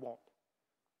however you want.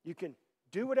 You can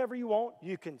do whatever you want.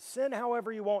 You can sin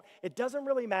however you want. It doesn't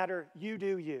really matter. You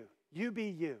do you. You be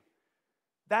you.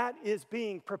 That is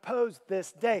being proposed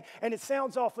this day. And it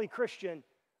sounds awfully Christian,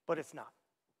 but it's not.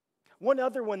 One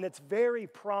other one that's very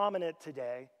prominent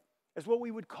today is what we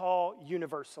would call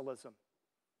universalism.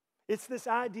 It's this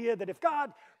idea that if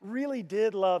God really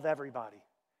did love everybody,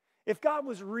 if God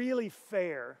was really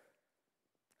fair,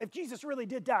 if Jesus really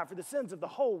did die for the sins of the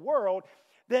whole world,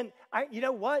 then you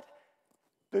know what?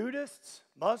 Buddhists,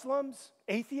 Muslims,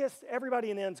 atheists,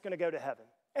 everybody in the end is going to go to heaven.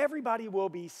 Everybody will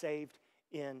be saved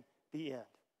in the end.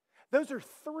 Those are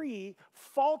three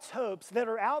false hopes that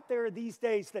are out there these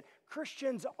days that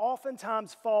Christians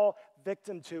oftentimes fall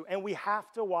victim to, and we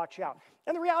have to watch out.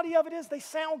 And the reality of it is they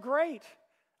sound great.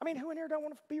 I mean, who in here don't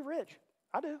want to be rich?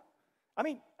 I do. I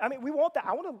mean, we want that.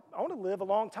 I want to live a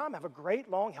long time, have a great,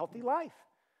 long, healthy life.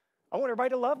 I want everybody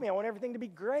to love me. I want everything to be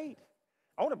great.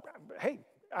 Hey,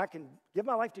 I can give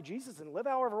my life to Jesus and live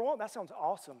however I want. That sounds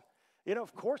awesome. You know,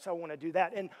 of course I want to do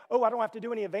that. And, I don't have to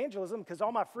do any evangelism because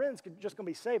all my friends are just going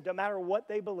to be saved no matter what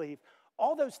they believe.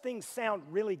 All those things sound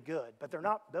really good, but they're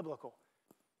not biblical.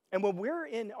 And when we're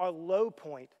in our low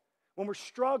point, when we're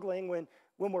struggling, when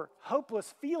we're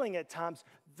hopeless feeling at times,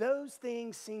 those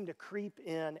things seem to creep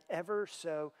in ever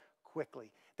so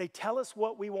quickly. They tell us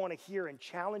what we want to hear in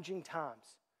challenging times.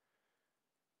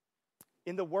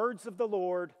 In the words of the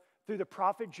Lord, through the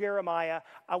prophet Jeremiah,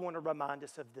 I want to remind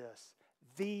us of this.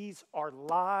 These are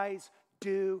lies.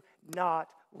 Do not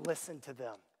listen to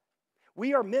them.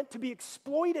 We are meant to be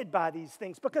exploited by these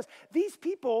things because these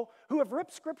people who have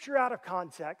ripped Scripture out of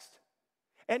context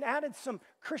and added some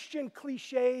Christian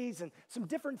cliches and some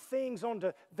different things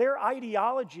onto their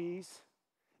ideologies,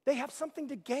 they have something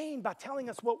to gain by telling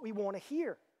us what we want to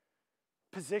hear.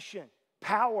 Position,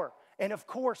 power, and of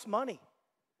course, money.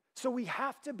 So we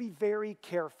have to be very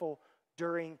careful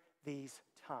during these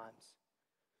times.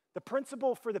 The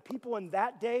principle for the people in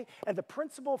that day and the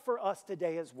principle for us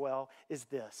today as well is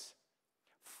this.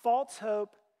 False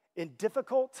hope in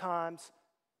difficult times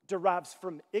derives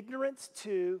from ignorance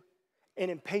to and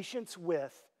impatience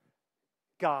with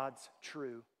God's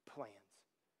true plans.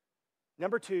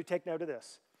 Number 2, take note of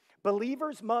this.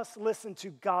 Believers must listen to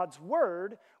God's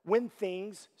word when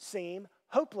things seem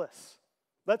hopeless.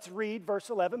 Let's read verse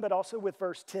 11, but also with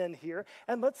verse 10 here,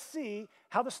 and let's see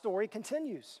how the story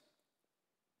continues.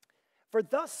 For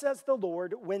thus says the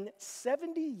Lord, when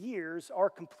 70 years are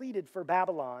completed for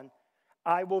Babylon,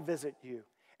 I will visit you,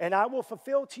 and I will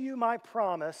fulfill to you my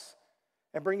promise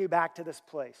and bring you back to this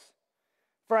place.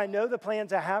 For I know the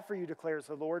plans I have for you, declares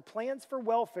the Lord, plans for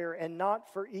welfare and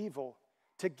not for evil,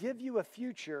 to give you a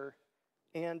future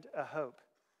and a hope.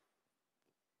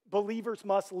 Believers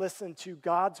must listen to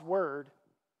God's word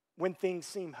when things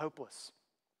seem hopeless.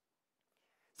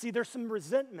 See, there's some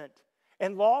resentment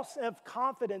and loss of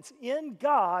confidence in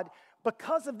God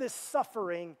because of this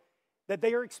suffering that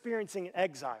they are experiencing in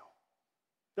exile.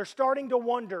 They're starting to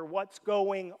wonder what's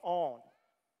going on.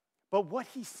 But what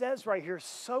he says right here is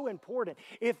so important.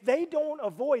 If they don't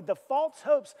avoid the false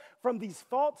hopes from these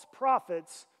false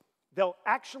prophets, they'll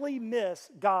actually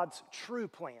miss God's true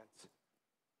plans.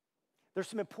 There's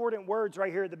some important words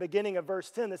right here at the beginning of verse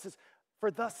 10. This is,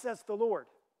 for thus says the Lord.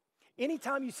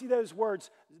 Anytime you see those words,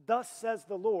 thus says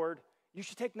the Lord, you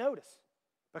should take notice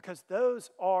because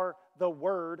those are the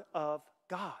word of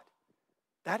God.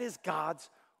 That is God's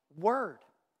word.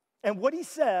 And what he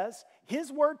says,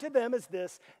 his word to them is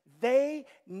this: they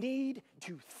need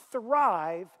to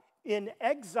thrive in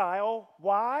exile.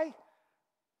 Why?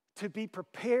 To be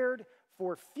prepared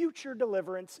for future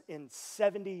deliverance in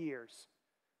 70 years.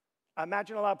 I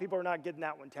imagine a lot of people are not getting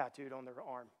that one tattooed on their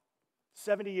arm.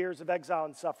 70 years of exile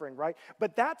and suffering, right?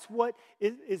 But that's what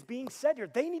is being said here.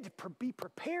 They need to be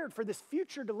prepared for this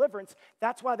future deliverance.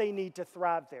 That's why they need to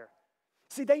thrive there.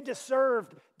 See, they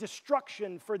deserved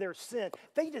destruction for their sin.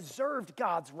 They deserved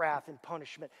God's wrath and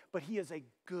punishment. But he is a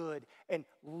good and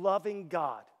loving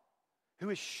God who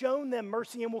has shown them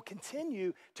mercy and will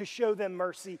continue to show them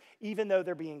mercy even though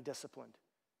they're being disciplined.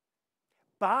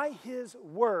 By his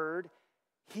word,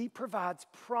 he provides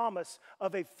promise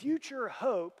of a future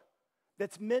hope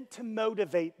that's meant to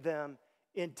motivate them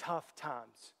in tough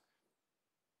times.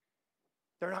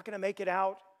 They're not going to make it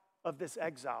out of this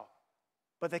exile,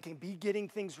 but they can be getting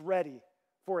things ready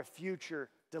for a future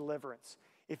deliverance.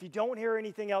 If you don't hear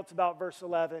anything else about verse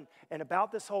 11 and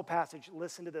about this whole passage,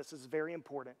 listen to this. This is very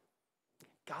important.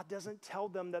 God doesn't tell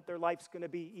them that their life's going to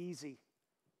be easy,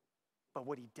 but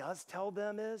what he does tell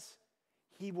them is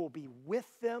he will be with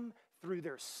them through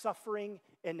their suffering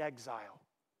in exile.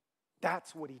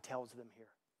 That's what he tells them here.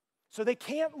 So they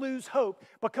can't lose hope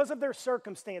because of their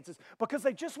circumstances, because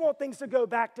they just want things to go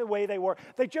back to the way they were.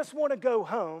 They just want to go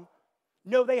home.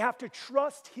 No, they have to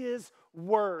trust his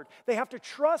word. They have to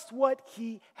trust what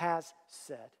he has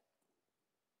said.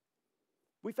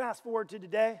 We fast forward to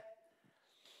today.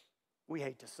 We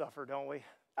hate to suffer, don't we?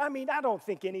 I mean, I don't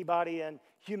think anybody in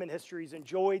human history's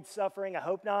enjoyed suffering. I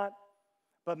hope not.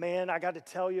 But man, I got to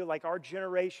tell you, like our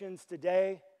generations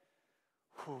today,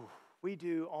 we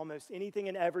do almost anything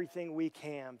and everything we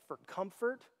can for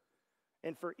comfort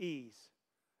and for ease.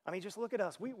 I mean, just look at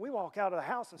us. We walk out of the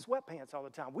house in sweatpants all the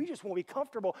time. We just want to be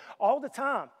comfortable all the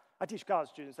time. I teach college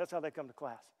students. That's how they come to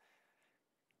class.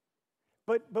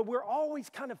 But we're always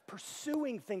kind of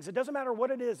pursuing things. It doesn't matter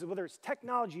what it is, whether it's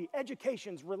technology,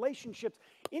 educations, relationships,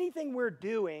 anything we're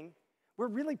doing, we're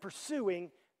really pursuing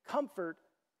comfort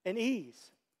and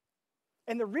ease.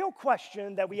 And the real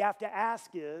question that we have to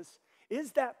ask is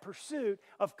that pursuit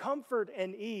of comfort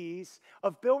and ease,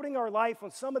 of building our life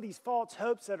on some of these false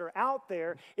hopes that are out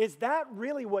there, is that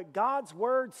really what God's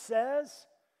word says?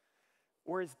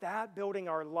 Or is that building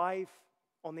our life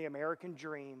on the American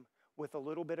dream with a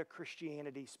little bit of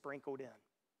Christianity sprinkled in?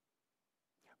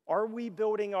 Are we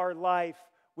building our life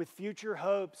with future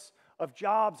hopes of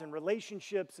jobs and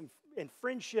relationships and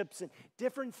friendships and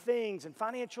different things and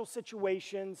financial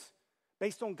situations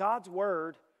based on God's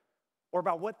word or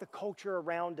about what the culture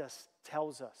around us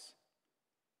tells us?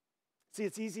 See,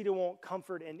 it's easy to want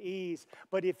comfort and ease,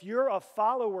 but if you're a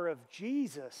follower of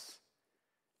Jesus,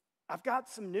 I've got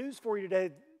some news for you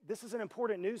today. This is an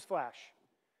important news flash.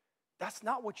 That's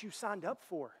not what you signed up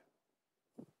for.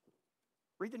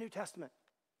 Read the New Testament.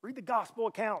 Read the gospel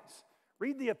accounts.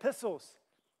 Read the epistles.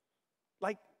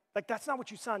 Like that's not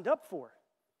what you signed up for.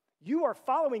 You are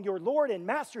following your Lord and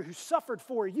Master who suffered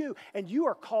for you, and you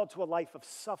are called to a life of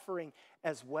suffering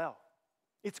as well.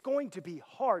 It's going to be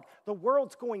hard. The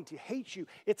world's going to hate you.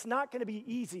 It's not going to be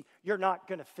easy. You're not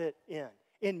going to fit in.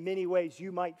 In many ways,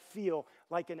 you might feel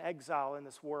like an exile in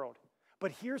this world.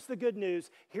 But here's the good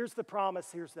news. Here's the promise.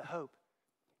 Here's the hope.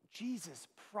 Jesus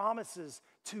promises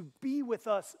to be with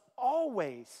us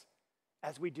always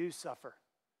as we do suffer,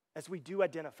 as we do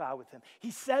identify with him.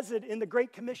 He says it in the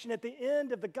Great Commission at the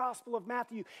end of the Gospel of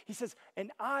Matthew. He says,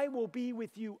 "And I will be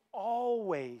with you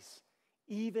always,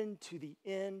 even to the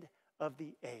end of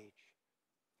the age."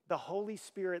 The Holy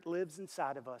Spirit lives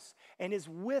inside of us and is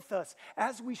with us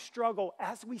as we struggle,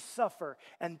 as we suffer,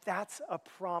 and that's a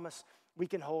promise we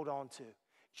can hold on to.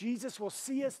 Jesus will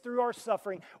see us through our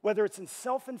suffering, whether it's in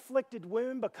self-inflicted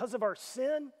wound because of our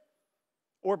sin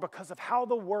or because of how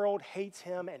the world hates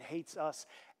him and hates us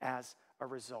as a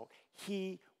result.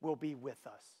 He will be with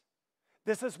us.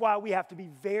 This is why we have to be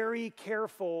very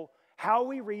careful how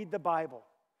we read the Bible,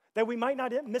 that we might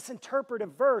not misinterpret a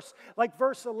verse like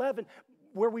verse 11,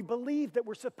 where we believe that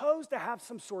we're supposed to have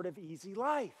some sort of easy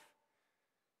life.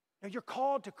 Now, you're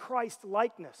called to Christ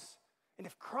likeness. And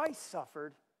if Christ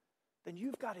suffered, then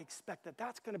you've got to expect that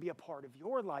that's going to be a part of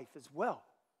your life as well.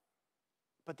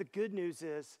 But the good news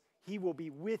is he will be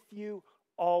with you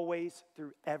always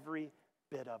through every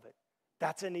bit of it.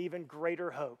 That's an even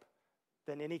greater hope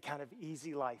than any kind of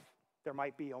easy life there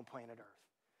might be on planet Earth.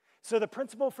 So the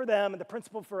principle for them and the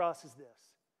principle for us is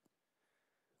this.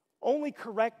 Only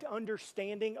correct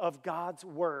understanding of God's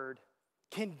word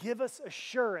can give us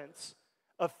assurance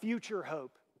of future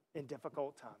hope in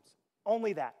difficult times.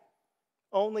 Only that.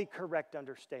 Only correct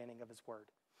understanding of his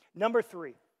word. Number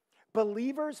 3,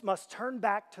 believers must turn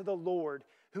back to the Lord,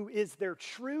 who is their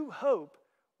true hope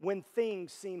when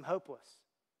things seem hopeless.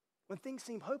 When things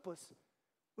seem hopeless,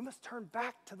 we must turn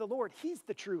back to the Lord. He's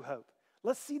the true hope.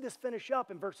 Let's see this finish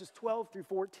up in verses 12 through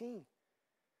 14.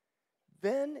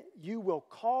 Then you will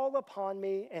call upon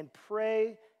me and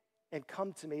pray and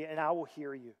come to me, and I will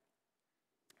hear you.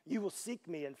 You will seek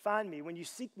me and find me when you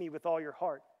seek me with all your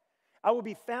heart. I will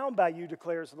be found by you,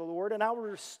 declares the Lord, and I will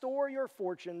restore your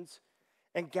fortunes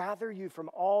and gather you from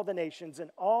all the nations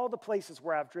and all the places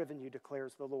where I've driven you,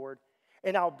 declares the Lord,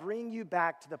 and I'll bring you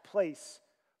back to the place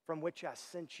from which I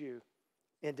sent you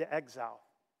into exile.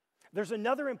 There's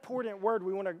another important word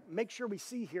we want to make sure we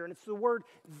see here, and it's the word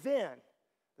then.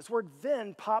 This word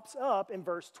then pops up in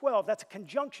verse 12. That's a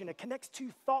conjunction. It connects two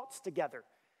thoughts together.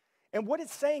 And what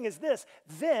it's saying is this: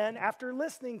 then, after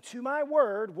listening to my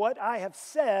word, what I have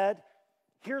said,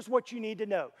 here's what you need to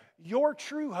know. Your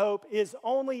true hope is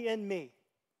only in me.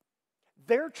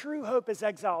 Their true hope as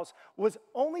exiles was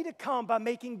only to come by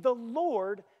making the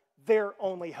Lord their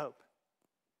only hope.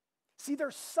 See,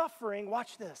 their suffering,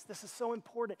 watch this is so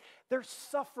important. Their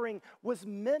suffering was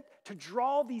meant to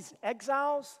draw these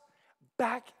exiles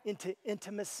back into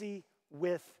intimacy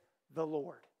with the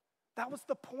Lord. That was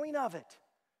the point of it.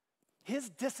 His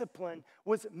discipline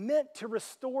was meant to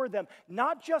restore them,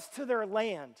 not just to their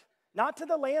land, not to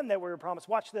the land that we were promised.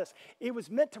 Watch this. It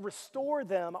was meant to restore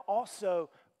them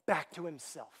also back to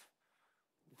himself.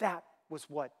 That was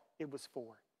what it was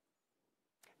for.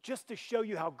 Just to show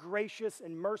you how gracious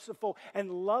and merciful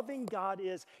and loving God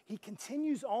is, he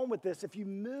continues on with this. If you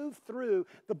move through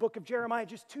the book of Jeremiah,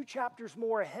 just 2 chapters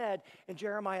more ahead in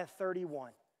Jeremiah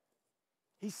 31,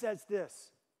 he says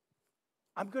this: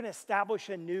 I'm going to establish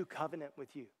a new covenant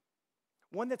with you.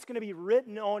 one that's going to be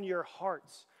written on your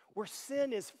hearts, where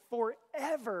sin is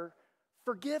forever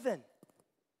forgiven.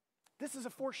 This is a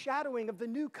foreshadowing of the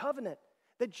new covenant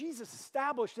that Jesus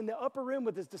established in the upper room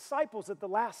with his disciples at the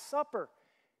Last Supper,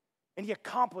 and he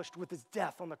accomplished with his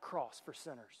death on the cross for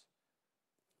sinners.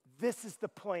 This is the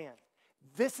plan.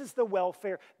 This is the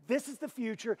welfare. This is the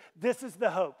future. This is the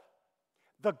hope.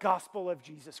 The gospel of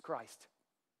Jesus Christ.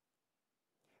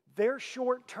 Their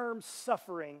short-term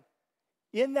suffering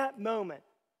in that moment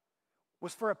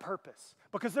was for a purpose,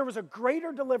 because there was a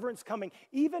greater deliverance coming,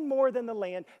 even more than the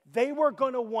land. They were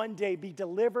going to one day be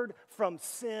delivered from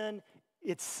sin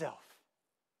itself.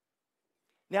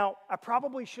 Now, I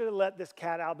probably should have let this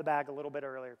cat out of the bag a little bit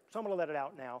earlier, so I'm going to let it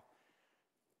out now.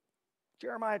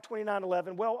 Jeremiah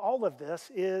 29:11, well, all of this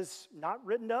is not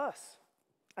written to us.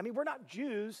 I mean, we're not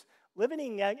Jews living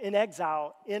in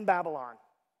exile in Babylon.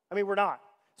 I mean, we're not.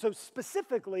 So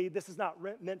specifically, this is not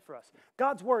meant for us.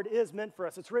 God's word is meant for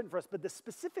us. It's written for us. But the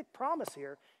specific promise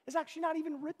here is actually not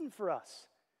even written for us.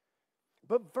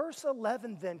 But verse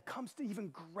 11 then comes to even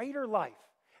greater life.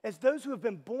 As those who have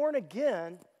been born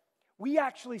again, we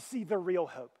actually see the real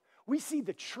hope. We see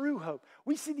the true hope.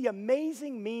 We see the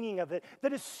amazing meaning of it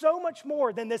that is so much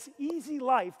more than this easy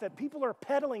life that people are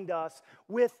peddling to us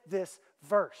with this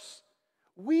verse.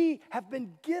 We have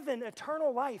been given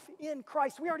eternal life in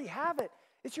Christ. We already have it.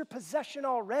 It's your possession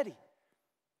already.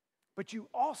 But you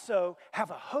also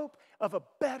have a hope of a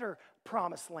better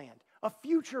promised land, a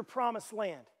future promised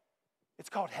land. It's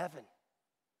called heaven.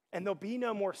 And there'll be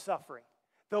no more suffering.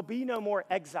 There'll be no more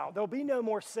exile. There'll be no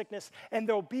more sickness. And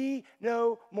there'll be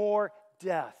no more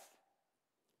death.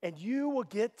 And you will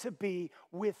get to be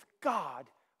with God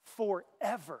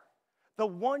forever. The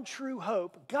one true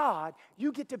hope, God,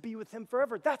 you get to be with him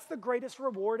forever. That's the greatest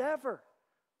reward ever.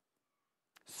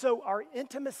 So our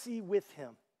intimacy with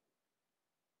him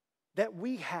that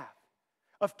we have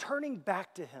of turning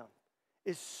back to him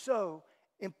is so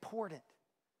important.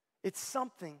 It's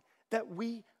something that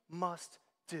we must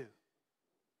do.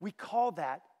 We call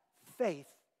that faith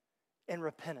and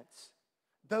repentance.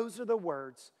 Those are the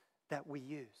words that we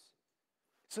use.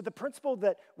 So the principle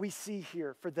that we see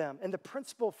here for them, and the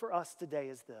principle for us today,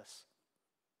 is this.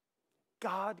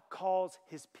 God calls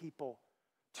his people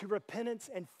to repentance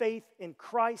and faith in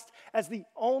Christ as the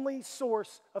only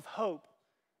source of hope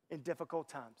in difficult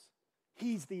times.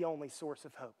 He's the only source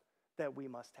of hope that we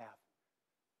must have.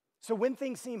 So when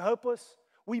things seem hopeless,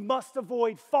 we must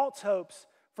avoid false hopes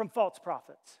from false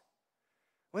prophets.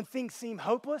 When things seem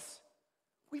hopeless,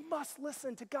 we must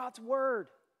listen to God's word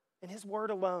and his word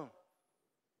alone.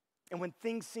 And when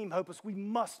things seem hopeless, we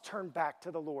must turn back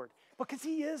to the Lord, because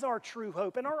he is our true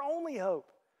hope and our only hope.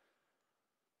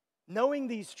 Knowing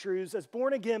these truths, as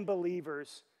born-again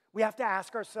believers, we have to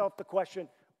ask ourselves the question,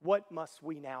 what must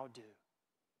we now do?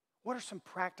 What are some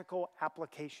practical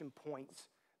application points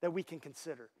that we can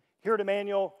consider? Here at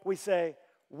Immanuel, we say,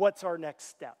 what's our next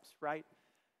steps, right?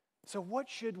 So what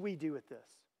should we do with this?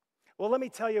 Well, let me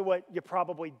tell you what you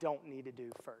probably don't need to do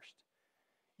first.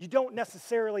 You don't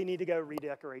necessarily need to go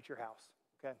redecorate your house,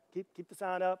 okay? Keep the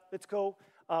sign up. It's cool.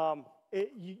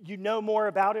 You know more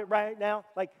about it right now.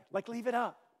 Like leave it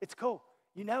up. It's cool.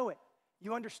 You know it.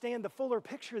 You understand the fuller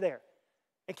picture there.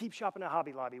 And keep shopping at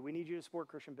Hobby Lobby. We need you to support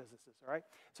Christian businesses, all right?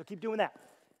 So keep doing that.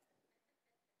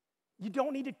 You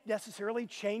don't need to necessarily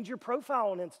change your profile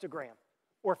on Instagram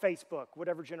or Facebook,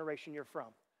 whatever generation you're from.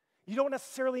 You don't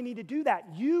necessarily need to do that.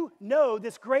 You know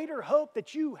this greater hope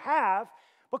that you have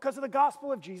because of the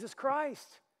gospel of Jesus Christ.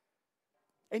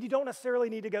 And you don't necessarily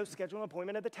need to go schedule an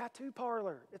appointment at the tattoo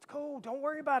parlor. It's cool. Don't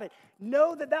worry about it.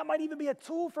 Know that that might even be a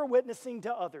tool for witnessing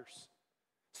to others.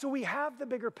 So we have the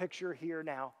bigger picture here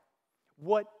now.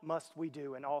 What must we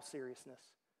do in all seriousness?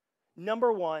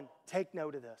 Number one, take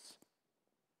note of this.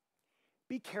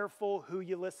 Be careful who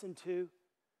you listen to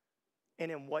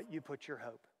and in what you put your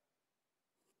hope.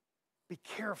 Be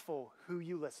careful who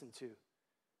you listen to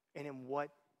and in what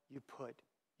you put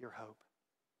your hope.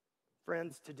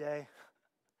 Friends, today,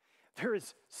 there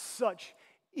is such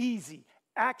easy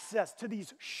access to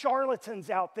these charlatans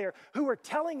out there who are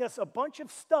telling us a bunch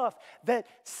of stuff that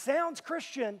sounds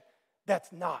Christian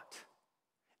that's not.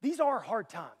 These are hard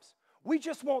times. We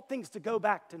just want things to go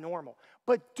back to normal.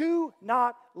 But do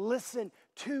not listen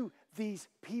to these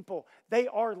people. They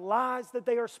are lies that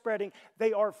they are spreading.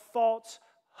 They are false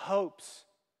hopes.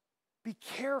 Be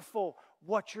careful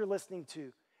what you're listening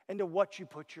to and to what you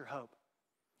put your hope.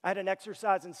 I had an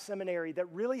exercise in seminary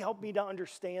that really helped me to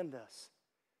understand this.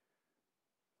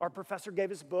 Our professor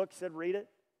gave us a book. He said, read it,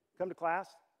 come to class.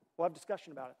 We'll have a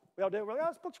discussion about it. We all did. We're like, oh,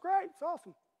 this book's great. It's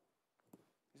awesome.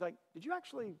 He's like, did you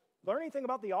actually learn anything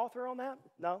about the author on that?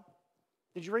 No.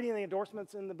 Did you read any of the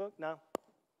endorsements in the book? No?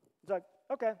 It's like,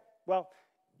 okay, well,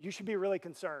 you should be really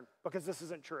concerned because this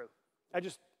isn't true. I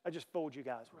just fooled you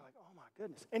guys. We're like, oh my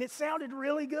goodness. And it sounded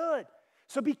really good.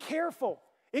 So be careful.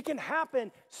 It can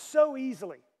happen so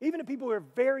easily. Even to people who are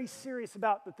very serious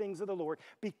about the things of the Lord,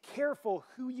 be careful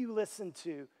who you listen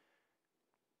to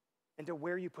and to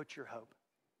where you put your hope.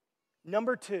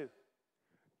 Number 2,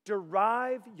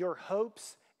 derive your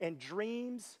hopes and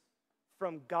dreams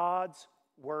from God's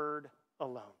word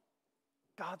alone.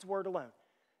 God's word alone.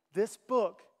 This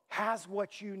book has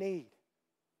what you need.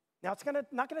 Now, it's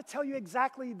not going to tell you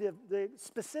exactly the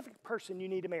specific person you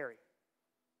need to marry.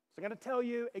 It's going to tell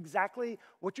you exactly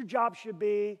what your job should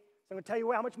be. It's going to tell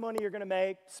you how much money you're going to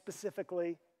make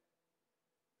specifically,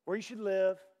 where you should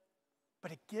live.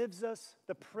 But it gives us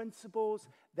the principles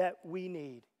that we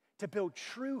need to build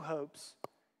true hopes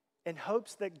and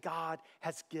hopes that God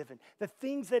has given, the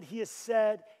things that he has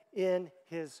said in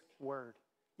his word.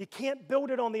 You can't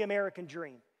build it on the American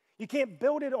dream. You can't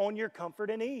build it on your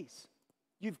comfort and ease.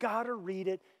 You've got to read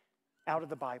it out of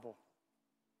the Bible.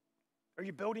 Are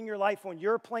you building your life on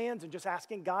your plans and just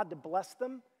asking God to bless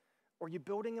them? Or are you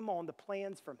building them on the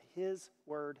plans from his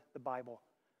word, the Bible?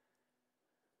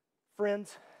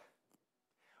 Friends,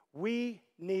 we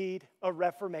need a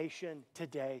reformation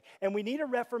today. And we need a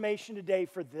reformation today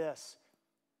for this.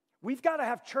 We've got to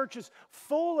have churches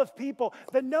full of people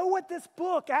that know what this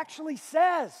book actually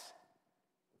says.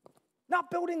 Not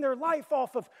building their life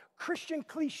off of Christian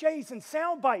cliches and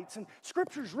sound bites and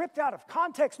scriptures ripped out of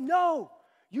context. No,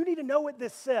 you need to know what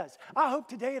this says. I hope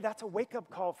today that's a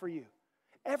wake-up call for you.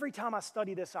 Every time I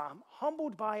study this, I'm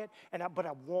humbled by it, but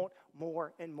I want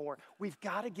more and more. We've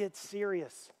got to get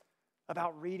serious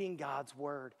about reading God's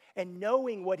word and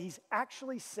knowing what he's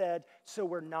actually said so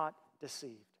we're not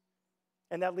deceived.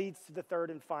 And that leads to the third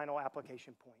and final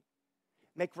application point.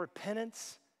 Make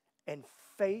repentance and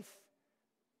faith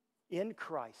in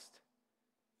Christ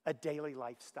a daily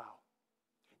lifestyle.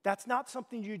 That's not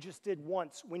something you just did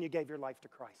once when you gave your life to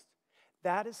Christ.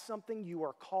 That is something you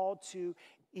are called to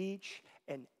each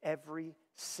and every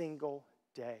single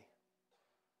day.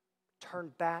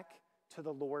 Turn back to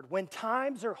the Lord. When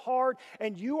times are hard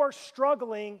and you are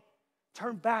struggling,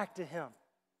 turn back to him.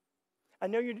 I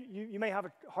know you may have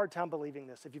a hard time believing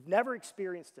this if you've never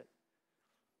experienced it,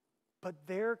 but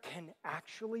there can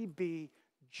actually be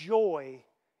joy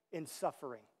in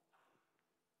suffering.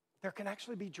 There can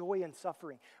actually be joy in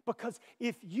suffering. Because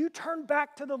if you turn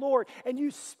back to the Lord and you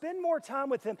spend more time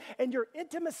with him and your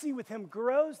intimacy with him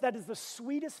grows, that is the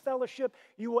sweetest fellowship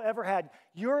you will ever have.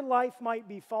 Your life might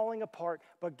be falling apart,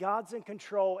 but God's in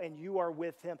control and you are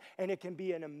with him. And it can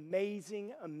be an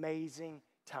amazing, amazing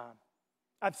time.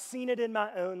 I've seen it in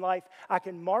my own life. I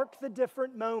can mark the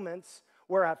different moments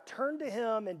where I've turned to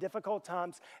him in difficult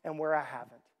times and where I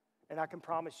haven't. And I can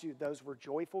promise you those were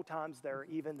joyful times there,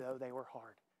 even though they were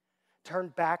hard. Turn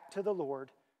back to the Lord.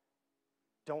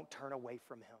 Don't turn away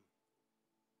from him.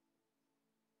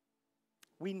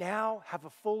 We now have a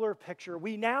fuller picture.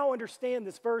 We now understand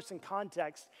this verse in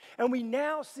context, and we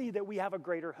now see that we have a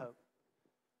greater hope.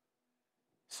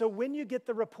 So when you get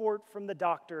the report from the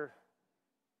doctor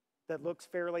that looks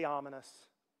fairly ominous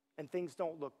and things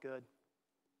don't look good,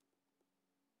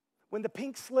 when the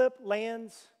pink slip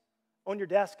lands on your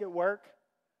desk at work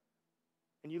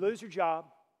and you lose your job,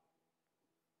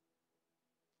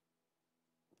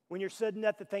 when you're sitting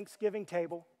at the Thanksgiving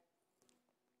table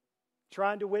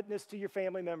trying to witness to your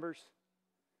family members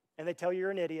and they tell you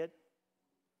you're an idiot,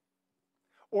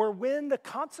 or when the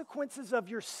consequences of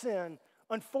your sin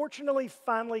unfortunately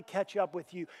finally catch up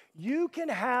with you, you can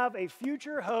have a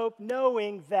future hope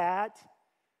knowing that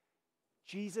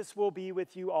Jesus will be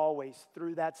with you always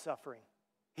through that suffering.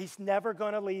 He's never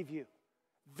going to leave you.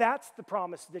 That's the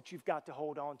promise that you've got to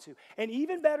hold on to. And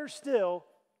even better still,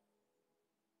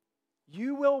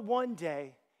 you will one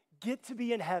day get to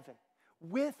be in heaven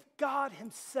with God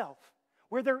himself,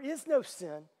 where there is no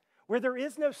sin, where there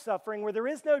is no suffering, where there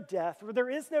is no death, where there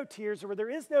is no tears, or where there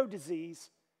is no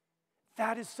disease.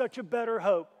 That is such a better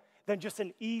hope than just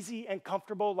an easy and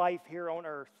comfortable life here on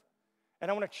earth.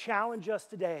 And I want to challenge us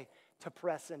today to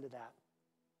press into that.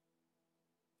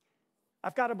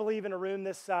 I've got to believe in a room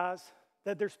this size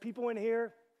that there's people in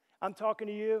here, I'm talking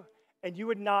to you, and you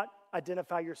would not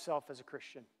identify yourself as a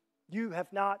Christian. You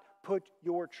have not put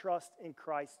your trust in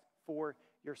Christ for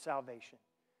your salvation.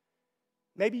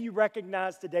 Maybe you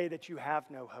recognize today that you have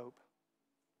no hope.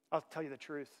 I'll tell you the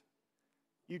truth.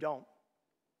 You don't.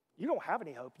 You don't have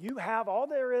any hope. You have all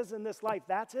there is in this life.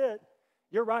 That's it.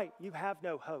 You're right. You have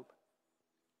no hope.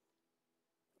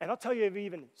 And I'll tell you an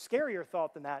even scarier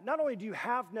thought than that. Not only do you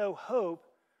have no hope,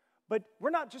 But we're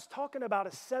not just talking about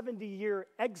a 70-year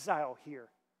exile here.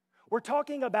 We're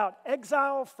talking about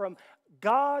exile from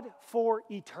God for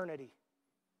eternity.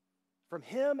 From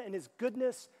Him and His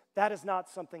goodness, that is not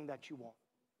something that you want.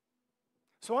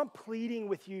 So I'm pleading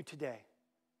with you today.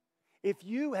 If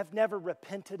you have never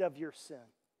repented of your sin,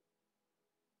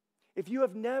 if you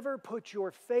have never put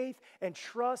your faith and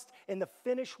trust in the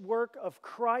finished work of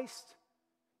Christ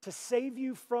to save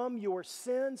you from your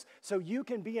sins so you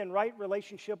can be in right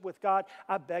relationship with God,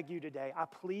 I beg you today, I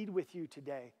plead with you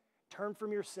today, turn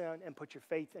from your sin and put your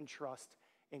faith and trust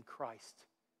in Christ.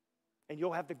 And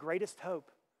you'll have the greatest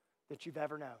hope that you've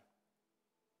ever known.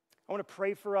 I want to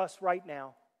pray for us right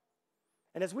now.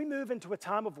 And as we move into a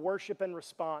time of worship and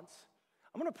response,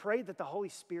 I'm going to pray that the Holy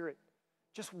Spirit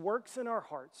just works in our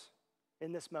hearts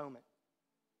in this moment.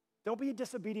 Don't be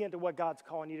disobedient to what God's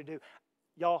calling you to do.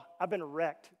 Y'all, I've been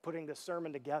wrecked putting this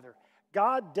sermon together.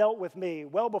 God dealt with me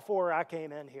well before I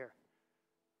came in here.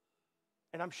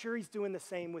 And I'm sure He's doing the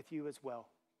same with you as well.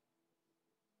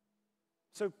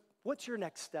 So what's your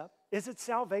next step? Is it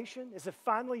salvation? Is it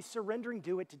finally surrendering?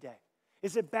 Do it today.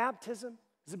 Is it baptism?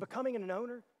 Is it becoming an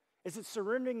owner? Is it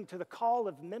surrendering to the call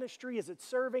of ministry? Is it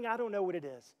serving? I don't know what it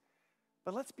is.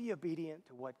 But let's be obedient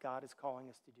to what God is calling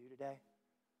us to do today.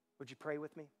 Would you pray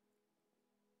with me?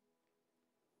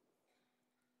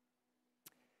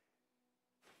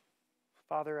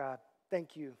 Father, I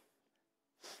thank you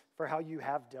for how you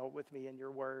have dealt with me in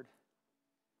your word.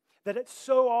 That it's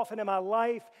so often in my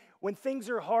life, when things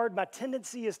are hard, my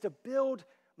tendency is to build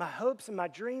my hopes and my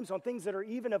dreams on things that are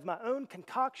even of my own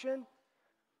concoction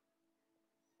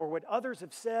or what others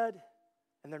have said,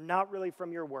 and they're not really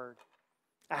from your word.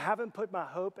 I haven't put my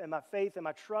hope and my faith and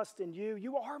my trust in you.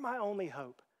 You are my only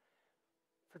hope.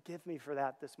 Forgive me for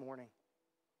that this morning.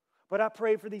 But I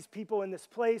pray for these people in this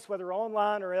place, whether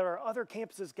online or at our other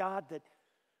campuses, God, that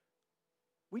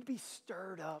we'd be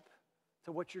stirred up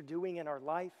to what you're doing in our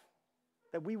life,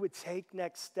 that we would take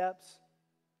next steps,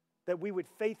 that we would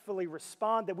faithfully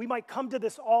respond, that we might come to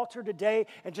this altar today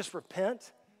and just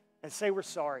repent and say we're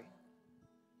sorry.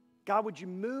 God, would you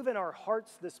move in our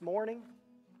hearts this morning?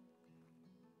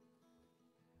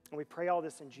 And we pray all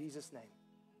this in Jesus' name.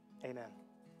 Amen.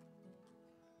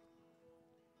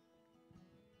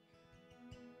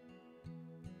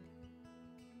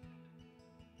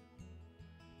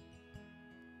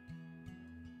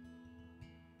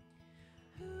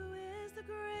 Who is the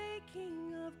great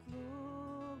King of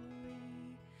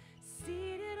glory,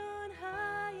 seated on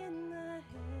high in the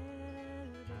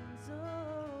heavens?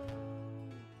 Oh,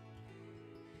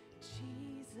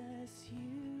 Jesus,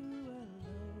 you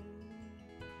alone.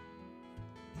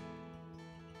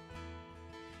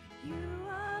 You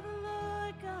are the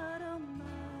Lord God Almighty,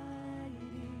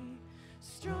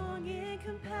 strong in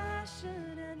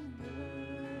compassion and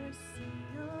mercy.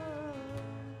 Oh,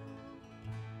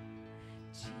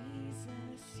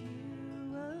 Jesus,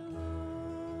 you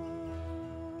alone.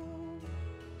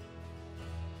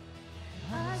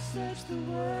 I search the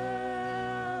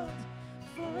world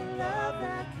for a love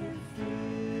that can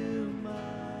fill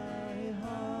my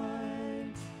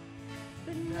heart,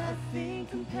 but nothing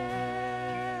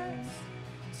compares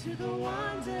to the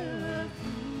wonder of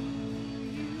who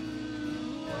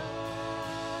you are.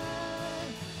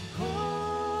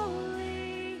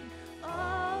 Holy,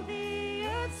 all the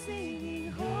earth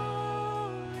singing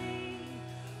holy,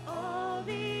 all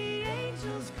the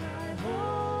angels cry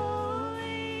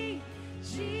holy,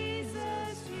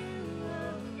 Jesus, you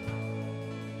alone.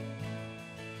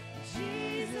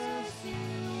 Jesus, you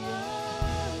alone.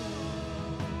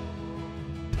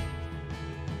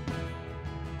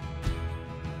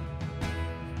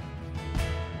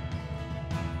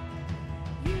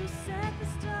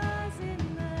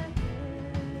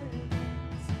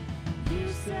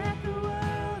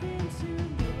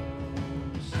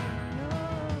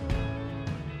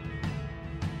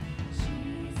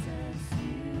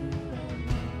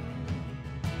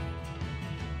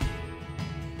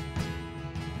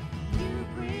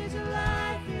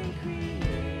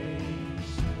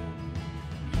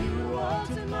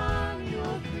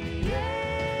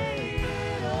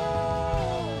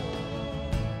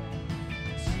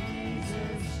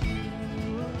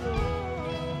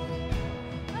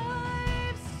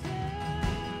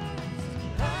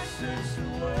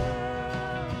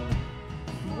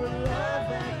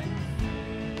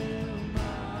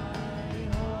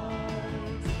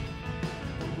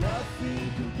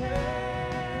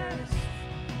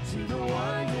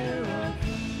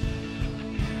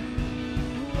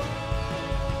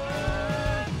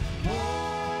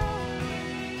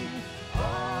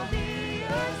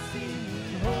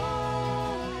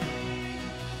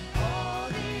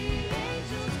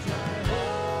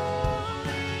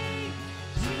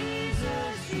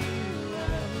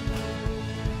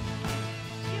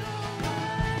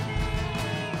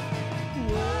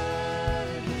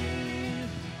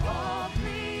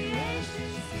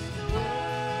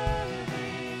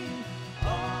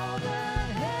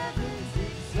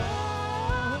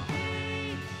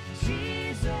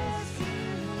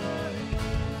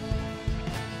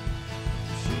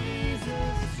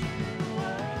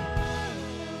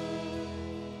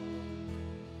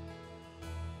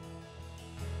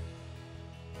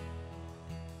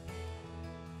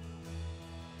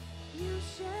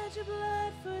 shed your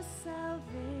blood for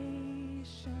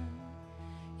salvation.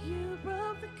 You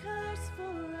broke the curse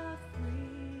for our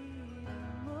freedom.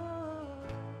 Oh,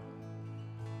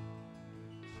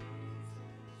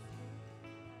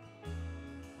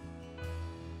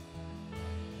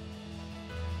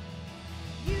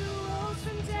 you rose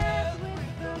from death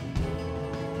with the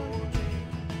glory.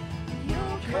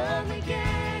 You'll come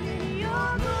again in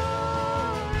your glory.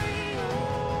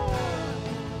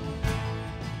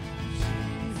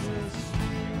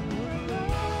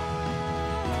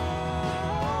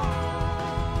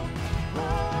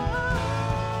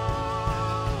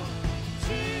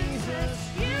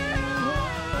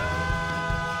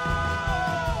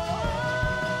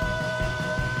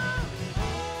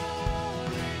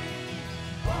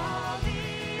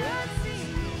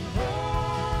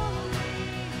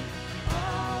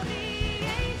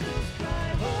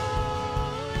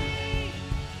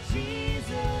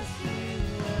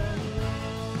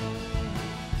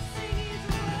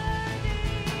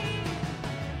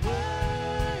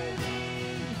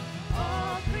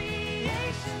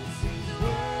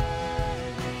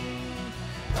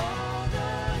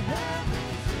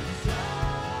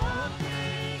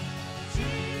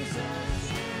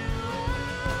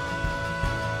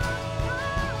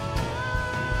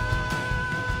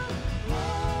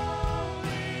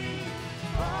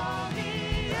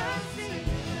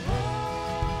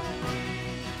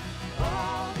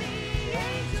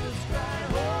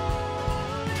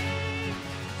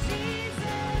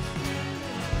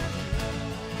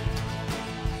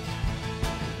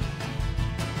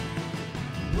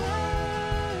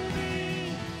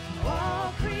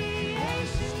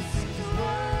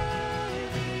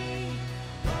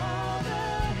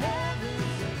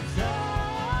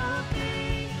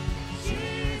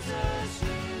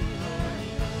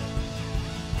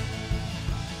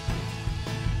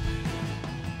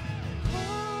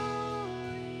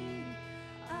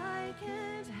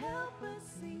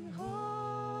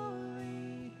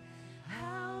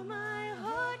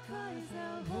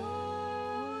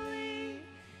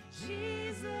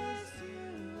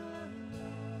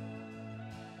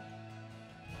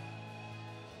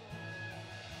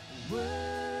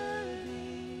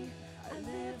 Worthy, I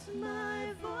lift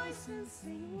my voice and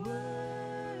sing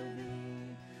worthy.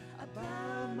 I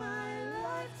bow my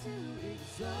life to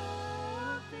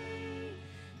exalt thee,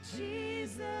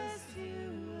 Jesus, you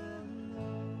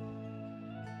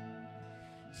alone.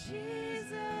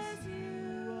 Jesus,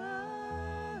 you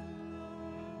alone.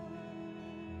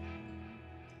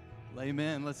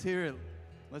 Amen. Let's hear it.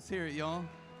 Let's hear it, y'all.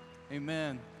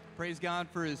 Amen. Praise God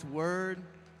for his word.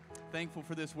 Thankful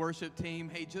for this worship team.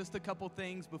 Hey, just a couple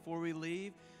things before we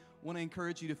leave. Want to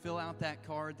encourage you to fill out that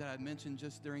card that I mentioned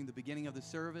just during the beginning of the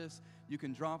service. You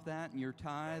can drop that in your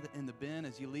tithe in the bin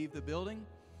as you leave the building.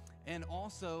 And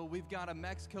also, we've got a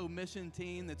Mexico mission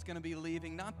team that's going to be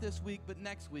leaving, not this week, but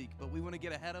next week. But we want to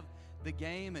get ahead of the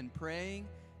game and praying.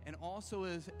 And also,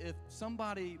 if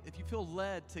you feel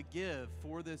led to give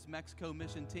for this Mexico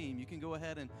mission team, you can go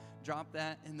ahead and drop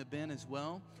that in the bin as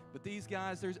well. But these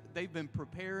guys, they've been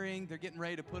preparing. They're getting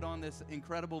ready to put on this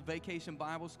incredible vacation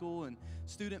Bible school and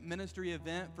student ministry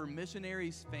event for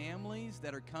missionaries' families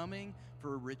that are coming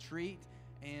for a retreat.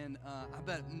 And I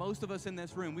bet most of us in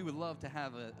this room, we would love to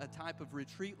have a type of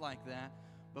retreat like that.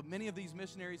 But many of these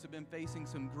missionaries have been facing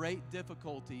some great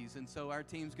difficulties, and so our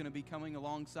team's going to be coming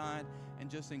alongside and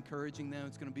just encouraging them.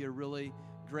 It's going to be a really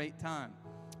great time.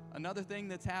 Another thing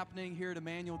that's happening here at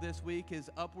Immanuel this week is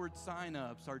upward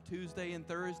sign-ups. Our Tuesday and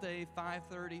Thursday,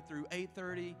 5:30 through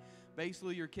 8:30.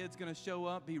 Basically, your kid's going to show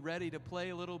up, be ready to play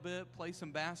a little bit, play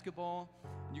some basketball.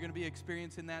 And you're going to be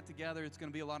experiencing that together. It's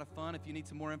going to be a lot of fun. If you need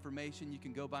some more information, you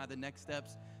can go by the Next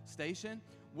Steps station.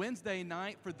 Wednesday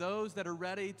night, for those that are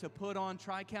ready to put on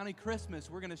Tri-County Christmas,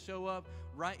 we're going to show up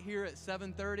right here at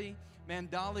 7:30. Man,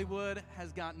 Dollywood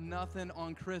has got nothing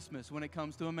on Christmas when it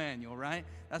comes to Immanuel, right?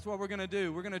 That's what we're going to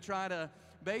do. We're going to try to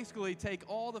basically take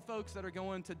all the folks that are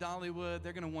going to Dollywood.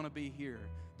 They're going to want to be here.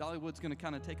 Dollywood's going to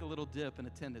kind of take a little dip in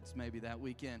attendance maybe that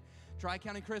weekend.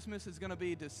 Tri-County Christmas is going to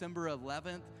be December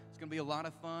 11th. It's going to be a lot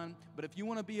of fun. But if you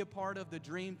want to be a part of the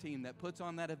dream team that puts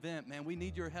on that event, man, we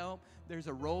need your help. There's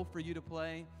a role for you to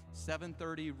play.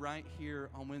 7:30 right here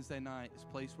on Wednesday night is a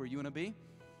place where you want to be.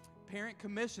 Parent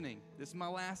commissioning. This is my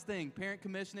last thing. Parent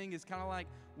commissioning is kind of like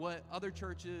what other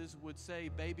churches would say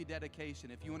baby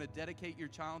dedication. If you want to dedicate your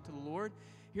child to the Lord,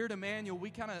 here at Immanuel, we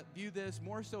kind of view this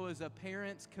more so as a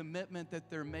parent's commitment that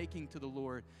they're making to the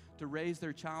Lord to raise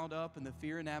their child up in the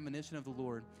fear and admonition of the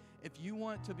Lord. If you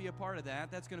want to be a part of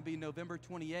that, that's going to be November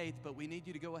 28th, but we need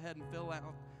you to go ahead and fill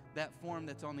out that form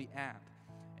that's on the app.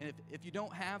 And if you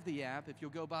don't have the app, if you'll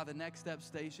go by the Next Step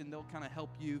station, they'll kind of help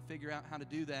you figure out how to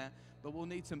do that. But we'll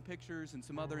need some pictures and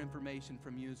some other information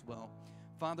from you as well.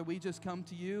 Father, we just come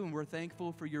to you, and we're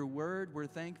thankful for your word. We're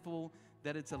thankful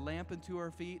that it's a lamp unto our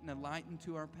feet and a light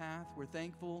unto our path. We're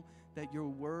thankful that your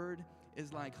word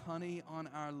is like honey on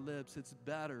our lips. It's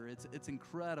better. It's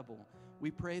incredible. We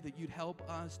pray that you'd help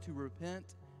us to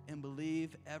repent and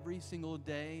believe every single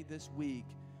day this week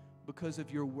because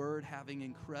of your word having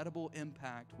incredible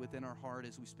impact within our heart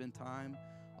as we spend time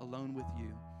alone with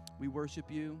you. We worship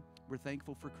you. We're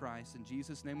thankful for Christ. In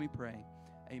Jesus' name we pray.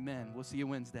 Amen. We'll see you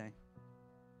Wednesday.